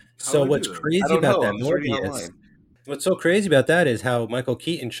that. How So would I what's do that? I crazy don't about know. that I'm just reading Morbius? online. What's so crazy about that is how Michael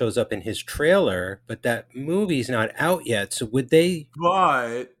Keaton shows up in his trailer, but that movie's not out yet. So would they?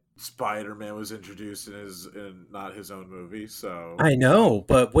 But Spider-Man was introduced in not his own movie, so I know,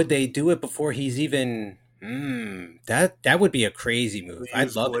 but would they do it before he's even? That would be a crazy move.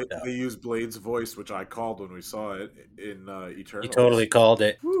 I'd love it though. They used Blade's voice, which I called when we saw it in Eternals. You totally called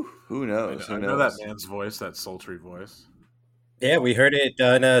it. Who knows? I know that man's voice, that sultry voice. Yeah, we heard it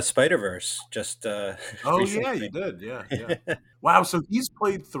on Spider-Verse. Just Oh recently. yeah, you did. Yeah. Wow, so he's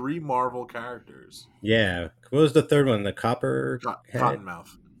played 3 Marvel characters. Yeah. What was the third one? The Copper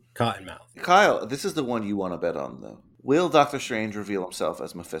Cottonmouth. Cottonmouth. Kyle, this is the one you want to bet on, though. Will Doctor Strange reveal himself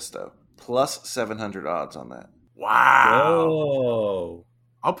as Mephisto? Plus 700 odds on that. Wow. Whoa.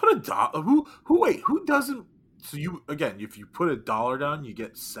 I'll put $1. Wait, who doesn't? So you again, if you put $1 down, you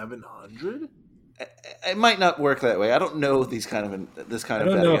get 700. It might not work that way. I don't know this kind of I betting.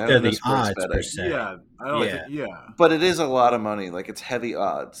 don't know if they're know the sports odds per se. Yeah, I don't Yeah. think. Yeah, But it is a lot of money. Like, it's heavy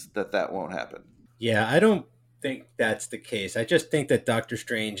odds that won't happen. Yeah, I don't think that's the case. I just think that Doctor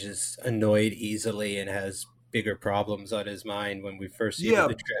Strange is annoyed easily and has bigger problems on his mind when we first see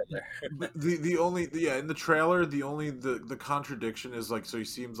him in the trailer. the only in the trailer the contradiction is like, so he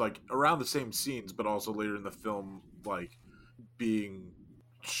seems like around the same scenes, but also later in the film like being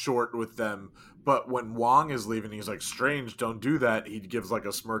short with them. But when Wong is leaving, he's like, Strange, don't do that. He gives like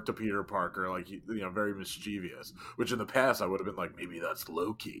a smirk to Peter Parker, like very mischievous. Which in the past I would have been like, maybe that's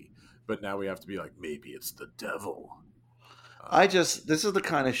Loki, but now we have to be like, maybe it's the devil. This is the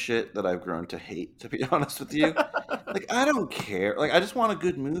kind of shit that I've grown to hate, to be honest with you. Like, I don't care. Like, I just want a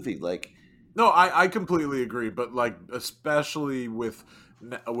good movie. Like, no, I completely agree, but like, especially with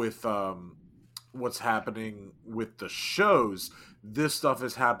what's happening with the shows, this stuff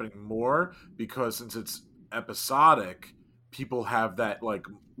is happening more because since it's episodic, people have that like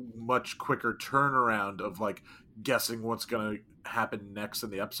much quicker turnaround of like guessing what's going to happen next in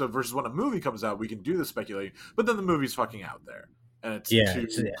the episode versus when a movie comes out, we can do the speculating, but then the movie's fucking out there and it's 2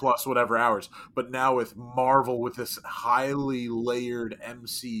 plus whatever hours. But now with Marvel, with this highly layered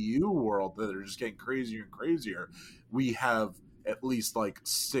MCU world that are just getting crazier and crazier, we have at least like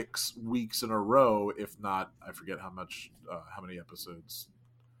 6 weeks in a row, if not, I forget how many episodes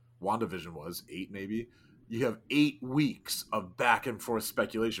WandaVision was, 8 maybe. You have 8 weeks of back and forth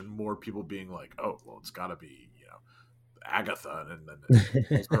speculation, more people being like, oh, well, it's got to be Agatha, and then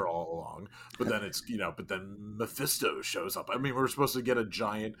it's her all along. But then it's but then Mephisto shows up. I mean, we're supposed to get a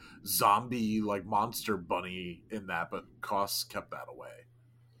giant zombie like monster bunny in that, but costs kept that away.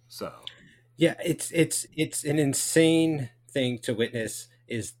 So yeah, it's an insane thing to witness,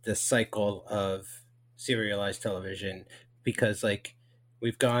 is the cycle of serialized television, because like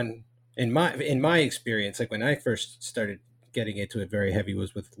we've gone in my experience, like when I first started getting into it very heavy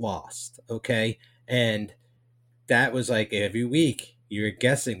was with Lost, okay, and that was like every week you were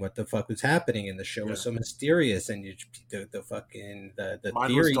guessing what the fuck was happening, and the show was so mysterious, and the fucking the mine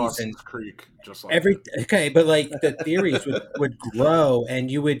theories was and Creek, just like okay, but like the theories would grow,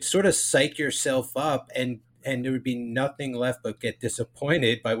 and you would sort of psych yourself up, and there would be nothing left but get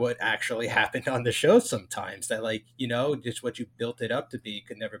disappointed by what actually happened on the show sometimes. That like, just what you built it up to be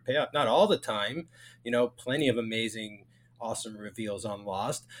could never pay off. Not all the time, plenty of amazing, awesome reveals on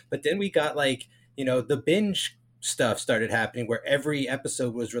Lost. But then we got like, the binge stuff started happening where every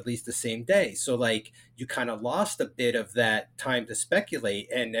episode was released the same day. So like you kind of lost a bit of that time to speculate,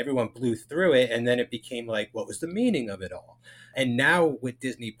 and everyone blew through it. And then it became like, what was the meaning of it all? And now with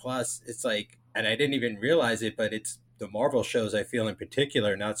Disney Plus, it's like, and I didn't even realize it, but it's the Marvel shows, I feel in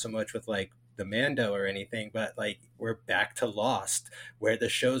particular, not so much with like the Mando or anything, but like we're back to Lost, where the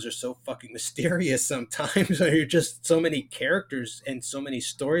shows are so fucking mysterious sometimes, where you're just so many characters and so many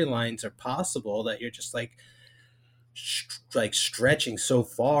storylines are possible that you're just like stretching so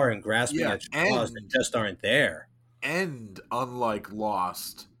far and grasping at straws that just aren't there. And unlike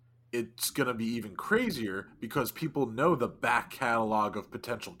Lost, it's going to be even crazier because people know the back catalog of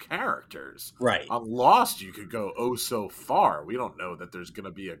potential characters. Right. On Lost, you could go oh so far. We don't know that there's going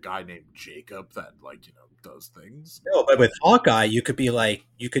to be a guy named Jacob that, like, you know, does things. No, but with Hawkeye, you could be like,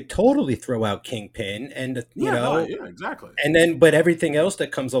 you could totally throw out Kingpin, and Yeah, exactly. and then, but everything else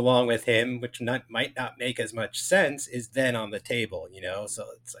that comes along with him, which might not make as much sense, is then on the table, you know. So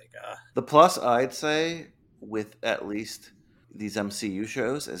it's like, The plus I'd say with at least these MCU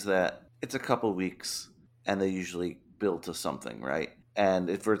shows is that it's a couple weeks and they usually build to something, right? And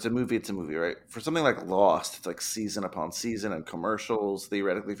if it's a movie, right? For something like Lost, it's like season upon season and commercials,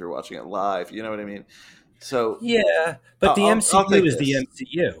 theoretically, if you're watching it live, you know what I mean? So yeah, but the I'll MCU take is the this.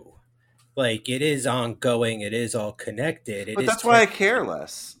 MCU. Like, it is ongoing, it is all connected. But that's why I care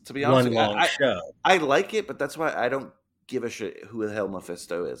less, to be honest one with you. long show. I like it, but that's why I don't give a shit who the hell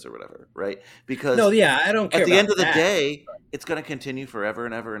Mephisto is or whatever, right? Because No, yeah, I don't care. at the about end of the that. day, it's going to continue forever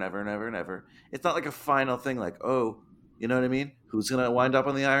and ever and ever and ever and ever. It's not like a final thing, like, oh, you know what I mean? Who's going to wind up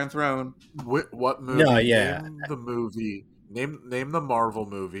on the Iron Throne? What movie? No, yeah. Name the movie. Name the Marvel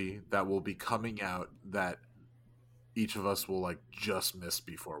movie that will be coming out that each of us will like just miss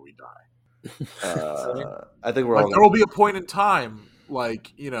before we die. I think we're Like all. there will be a point in time,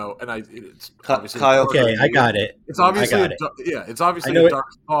 like, you know, and it's obviously Kyle, Okay, I got it. It's obviously I got it. It's obviously I know a it- dark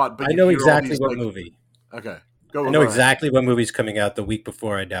thought, but I you know hear all exactly these, what like, movie. Okay, I go know ahead. exactly what movie's coming out the week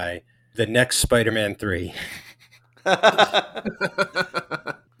before I die. The next Spider-Man 3.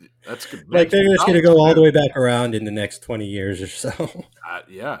 That's good. Like, they're just going to go all the way back around in the next 20 years or so.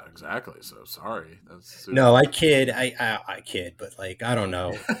 Yeah, exactly. So sorry. That's No, I kid. I kid, but like, I don't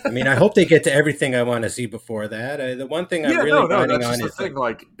know. I mean, I hope they get to everything I want to see before that. The one thing I'm really riding that's on just the is thing.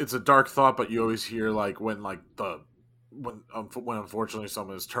 Like, it's a dark thought, but you always hear like when unfortunately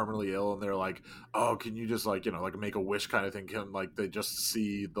someone is terminally ill and they're like, oh, can you just like, you know, like make a wish kind of thing? Can like they just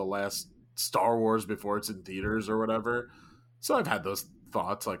see the last Star Wars before it's in theaters or whatever? So I've had those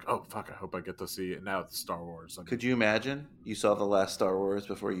thoughts like, oh fuck, I hope I get to see it now. It's Star Wars. I mean, Could you imagine you saw the last Star Wars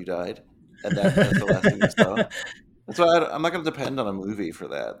before you died, and that's the last thing you saw? That's why I'm not going to depend on a movie for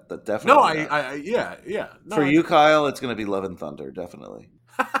that. That definitely. No, yeah. No, for you, Kyle, it's going to be Love and Thunder, definitely.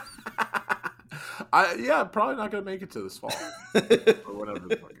 Probably not going to make it to this fall or whatever.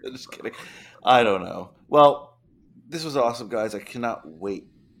 The fuck Just kidding. I don't know. Well, this was awesome, guys. I cannot wait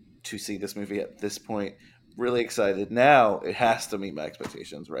to see this movie at this point. Really excited. Now it has to meet my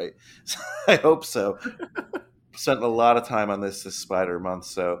expectations, right? So I hope so. Spent a lot of time on this Spider month.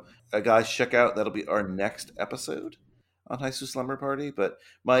 So, guys, check out. That'll be our next episode on High School Slumber Party. But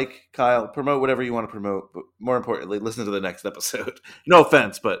Mike, Kyle, promote whatever you want to promote. But more importantly, listen to the next episode. No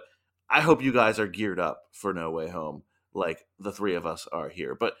offense, but I hope you guys are geared up for No Way Home like the three of us are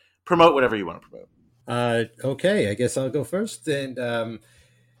here. But promote whatever you want to promote. Okay, I guess I'll go first. And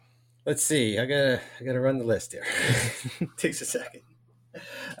let's see. I gotta run the list here. Takes a second.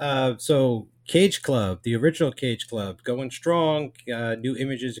 So Cage Club, the original Cage Club, going strong. New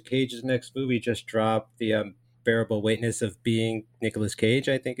images of Cage's next movie just dropped. The Unbearable Weightness of Being Nicolas Cage,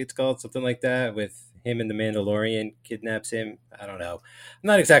 I think it's called, something like that, with him and the Mandalorian kidnaps him. I don't know. I'm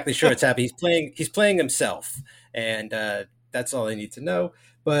not exactly sure what's happening. He's playing himself, and that's all I need to know.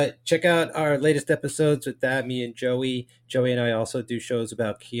 But check out our latest episodes with that, me and Joey. Joey and I also do shows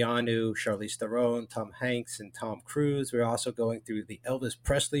about Keanu, Charlize Theron, Tom Hanks, and Tom Cruise. We're also going through the Elvis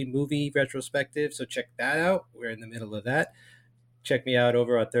Presley movie retrospective, so check that out. We're in the middle of that. Check me out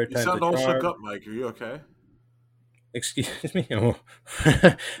over on Third You Time's sound the all Charm. shook up, Mike. Are you okay? Excuse me. Oh.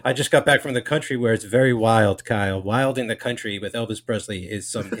 I just got back from the country where it's very wild, Kyle. Wild in the country with Elvis Presley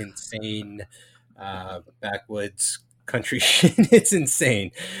is some insane backwoods country shit. It's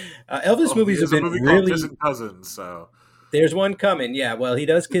insane. Elvis movies have There's a been movie called really. Kissing Cousins, so There's one coming, yeah. Well, he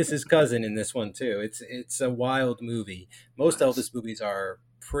does kiss his cousin in this one too. It's a wild movie. Most Nice. Elvis movies are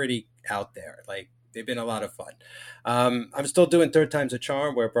pretty out there. Like, they've been a lot of fun. I'm still doing Third Time's a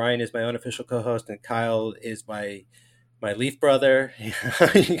Charm, where Brian is my unofficial co-host and Kyle is my Leaf brother.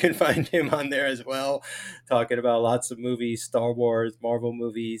 You can find him on there as well, talking about lots of movies, Star Wars, Marvel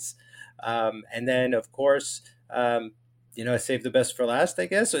movies, and then of course, I saved the best for last. I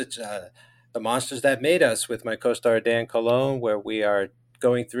guess it's The Monsters That Made Us with my co-star Dan Colon, where we are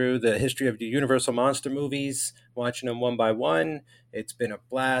going through the history of the Universal Monster movies, watching them one by one. It's been a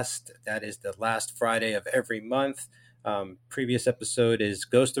blast. That is the last Friday of every month. Previous episode is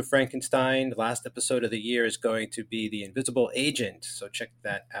Ghost of Frankenstein. The last episode of the year is going to be The Invisible Agent. So check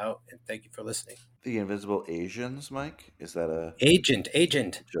that out, and thank you for listening. The Invisible Asians, Mike? Is that a Agent.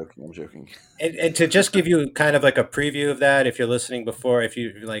 I'm joking. And to just give you kind of like a preview of that, if you're listening before, if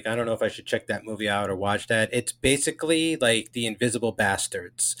you like, I don't know if I should check that movie out or watch that. It's basically like the Invisible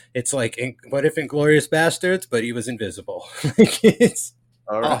Bastards. It's like, what if Inglourious Bastards, but he was invisible. Like, it's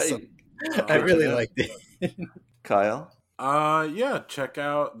All right. awesome. I really liked it. Kyle? Yeah, check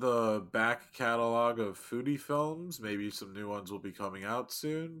out the back catalog of foodie films. Maybe some new ones will be coming out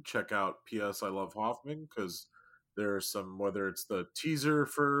soon. Check out P.S. I Love Hoffman, because there are some, whether it's the teaser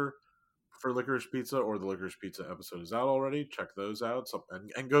for Licorice Pizza or the Licorice Pizza episode is out already. Check those out.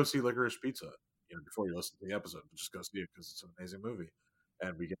 And go see Licorice Pizza. Before you listen to the episode, just go see it because it's an amazing movie.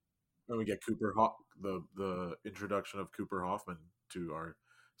 And we get Cooper the introduction of Cooper Hoffman to our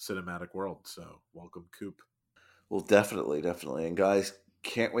cinematic world. So welcome, Coop. Well, definitely. And guys,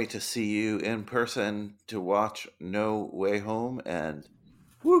 can't wait to see you in person to watch No Way Home and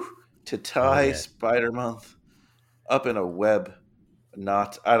to tie Spider-Month up in a web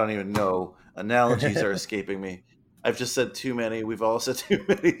knot. I don't even know. Analogies are escaping me. I've just said too many. We've all said too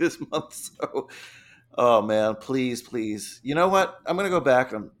many this month. So, oh man, please. You know what? I'm going to go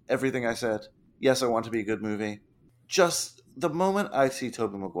back on everything I said. Yes, I want it to be a good movie. Just the moment I see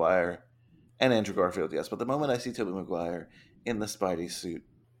Tobey Maguire and Andrew Garfield, yes, but the moment I see Tobey Maguire in the Spidey suit,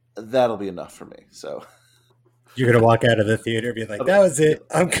 that'll be enough for me. So You're gonna walk out of the theater and be like, "That was it.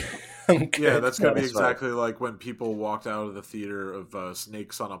 I'm good." Yeah, that's gonna be exactly like when people walked out of the theater of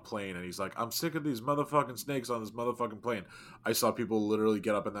Snakes on a Plane, and he's like, "I'm sick of these motherfucking snakes on this motherfucking plane." I saw people literally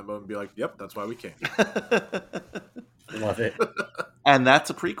get up in that moment and be like, "Yep, that's why we came." Love it. And that's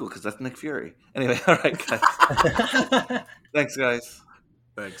a prequel because that's Nick Fury. Anyway, all right, guys. Thanks, guys.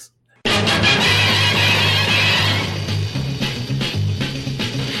 Thanks.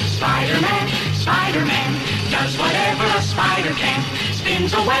 Spider-Man does whatever a spider can.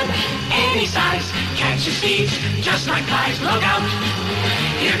 Spins a web any size, catches thieves just like flies. Look out,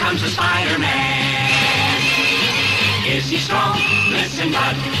 here comes the Spider-Man. Is he strong? Listen,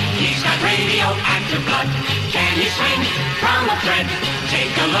 bud, he's got radioactive blood. Can he swing from a thread?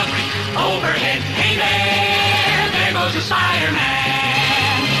 Take a look overhead. Hey there goes the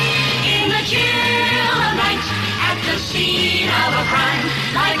Spider-Man. In the chill of night, at the scene of a crime,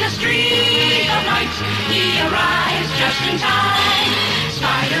 like a streak of light, he arrives just in time.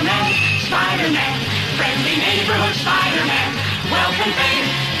 Spider-Man, friendly neighborhood Spider-Man. Wealth and fame,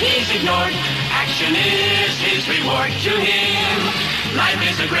 he's ignored. Action is his reward to him. Life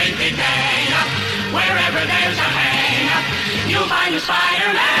is a great big hang up. Wherever there's a hang up, you'll find a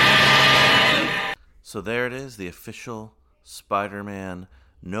Spider-Man. So there it is, the official Spider-Man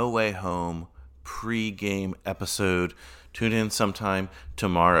No Way Home pre-game episode. Tune in sometime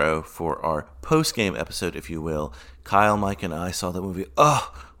tomorrow for our post-game episode, if you will. Kyle, Mike, and I saw the movie.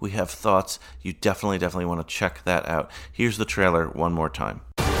 Oh, we have thoughts. You definitely want to check that out. Here's the trailer one more time.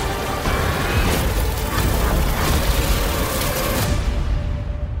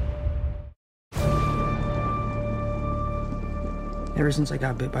 Ever since I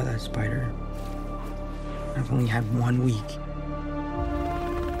got bit by that spider, I've only had 1 week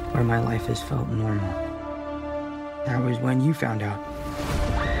where my life has felt normal. That was when you found out.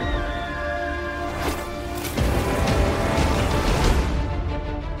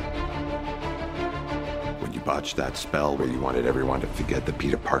 When you botched that spell where you wanted everyone to forget the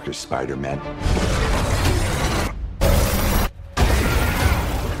Peter Parker Spider-Man,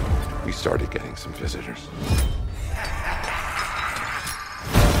 we started getting some visitors.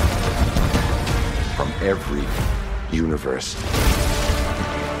 From every universe.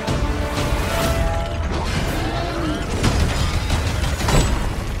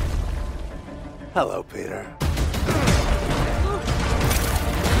 Hello, Peter.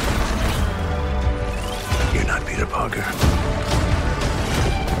 You're not Peter Parker.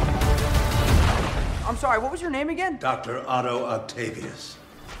 I'm sorry, what was your name again? Dr. Otto Octavius.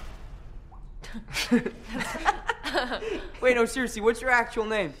 Wait, no, seriously, what's your actual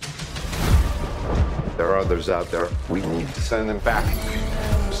name? There are others out there. We need to send them back.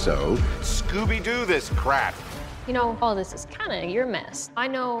 So, Scooby-Doo this crap. You know, all this is kind of your mess. I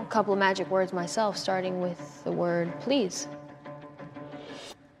know a couple of magic words myself, starting with the word please.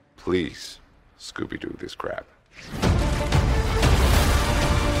 Please, Scooby-Doo this crap.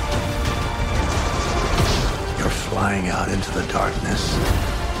 You're flying out into the darkness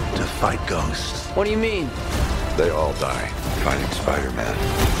to fight ghosts. What do you mean? They all die fighting Spider-Man.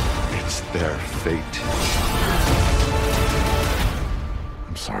 It's their fate.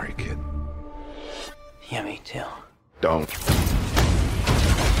 I'm sorry, kid. Yeah, me too. Don't.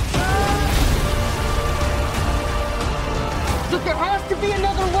 Look, there has to be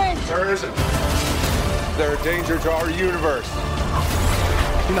another way. There isn't. They're a danger to our universe.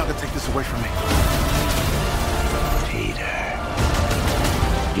 You're not gonna take this away from me. Peter,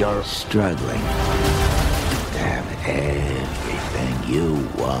 you're struggling to have everything you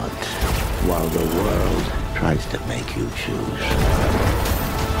want while the world tries to make you choose.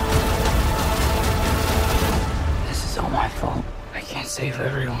 This is all my fault. I can't save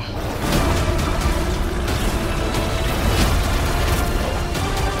everyone.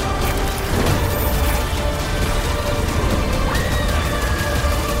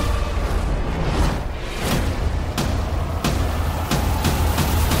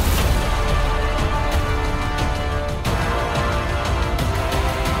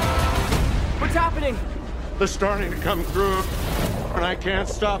 What's happening? They're starting to come through, and I can't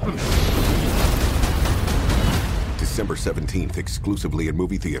stop them. December 17th, exclusively in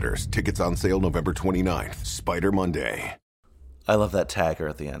movie theaters. Tickets on sale November 29th. Spider Monday. I love that tagger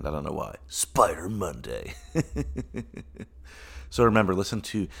at the end. I don't know why. Spider Monday. So remember, listen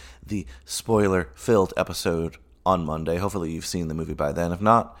to the spoiler-filled episode on Monday. Hopefully you've seen the movie by then. If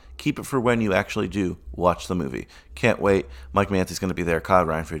not, keep it for when you actually do watch the movie. Can't wait. Mike Manthe's going to be there. Kyle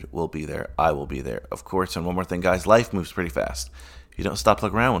Reinford will be there. I will be there, of course. And one more thing, guys. Life moves pretty fast. If you don't stop to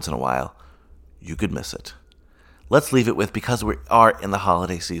look around once in a while, you could miss it. Let's leave it with, because we are in the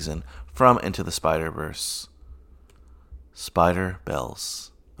holiday season, from Into the Spider-Verse, Spider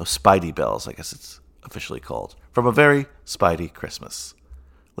Bells. Oh, Spidey Bells, I guess it's officially called. From A Very Spidey Christmas.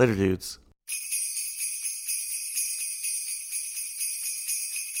 Later, dudes.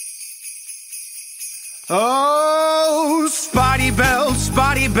 Oh, Spidey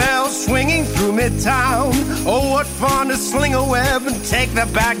bells, swinging through Midtown. Oh, what fun to sling a web and take the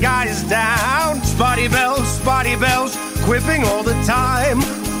bad guys down. Spidey bells, quipping all the time.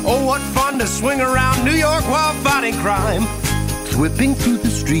 Oh, what fun to swing around New York while fighting crime. Whipping through the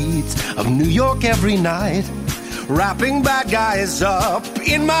streets of New York every night. Wrapping bad guys up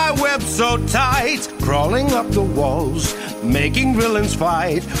in my web so tight. Crawling up the walls, making villains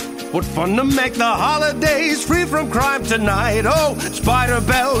fight. What fun to make the holidays free from crime tonight. Oh, spider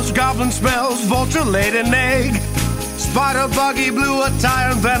bells, goblin smells, vulture laid an egg. Spider buggy blew a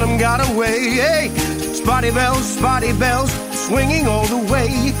tire and venom got away. Hey, Spidey bells, swinging all the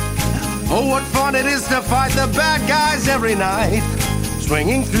way. Oh, what fun it is to fight the bad guys every night.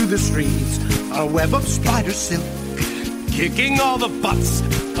 Swinging through the streets on a web of spider silk. Kicking all the butts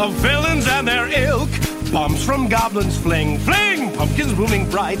of villains and their ilk. Bombs from goblins fling, pumpkins blooming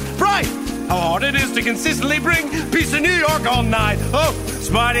bright. How hard it is to consistently bring peace to New York all night. Oh,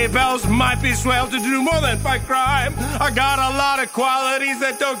 Spidey bells might be swell to do more than fight crime. I got a lot of qualities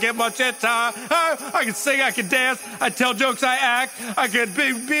that don't get much at time. I can sing, I can dance, I tell jokes, I act. I could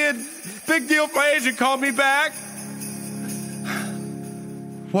be a big deal if my agent called me back.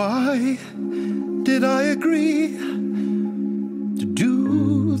 Why did I agree to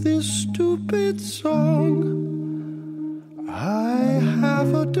do this stupid song? I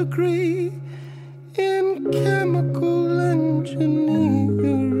have a degree in chemical engineering.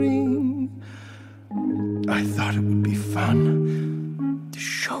 I thought it would be fun to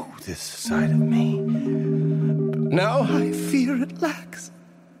show this side of me. But now I fear it lacks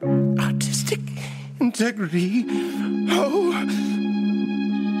artistic integrity. Oh,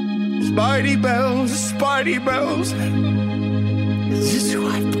 Spidey bells, this is who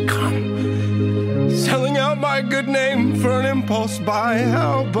I've become. Selling out my good name for an impulse buy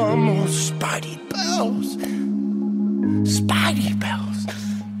album. Oh, Spidey bells,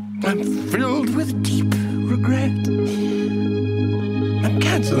 I'm filled with deep regret. I'm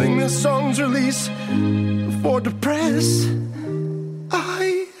canceling this song's release for the press.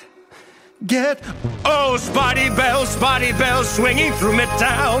 I get, oh, Spidey bells, swinging through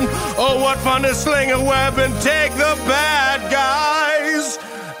Midtown. Oh, what fun to sling a web and take the bad guys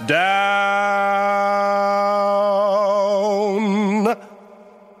down.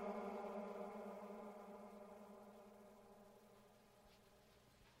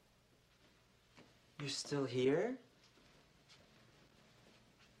 You're still here?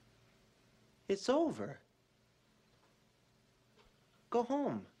 It's over. Go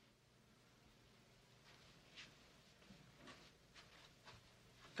home.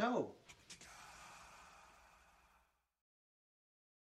 Go.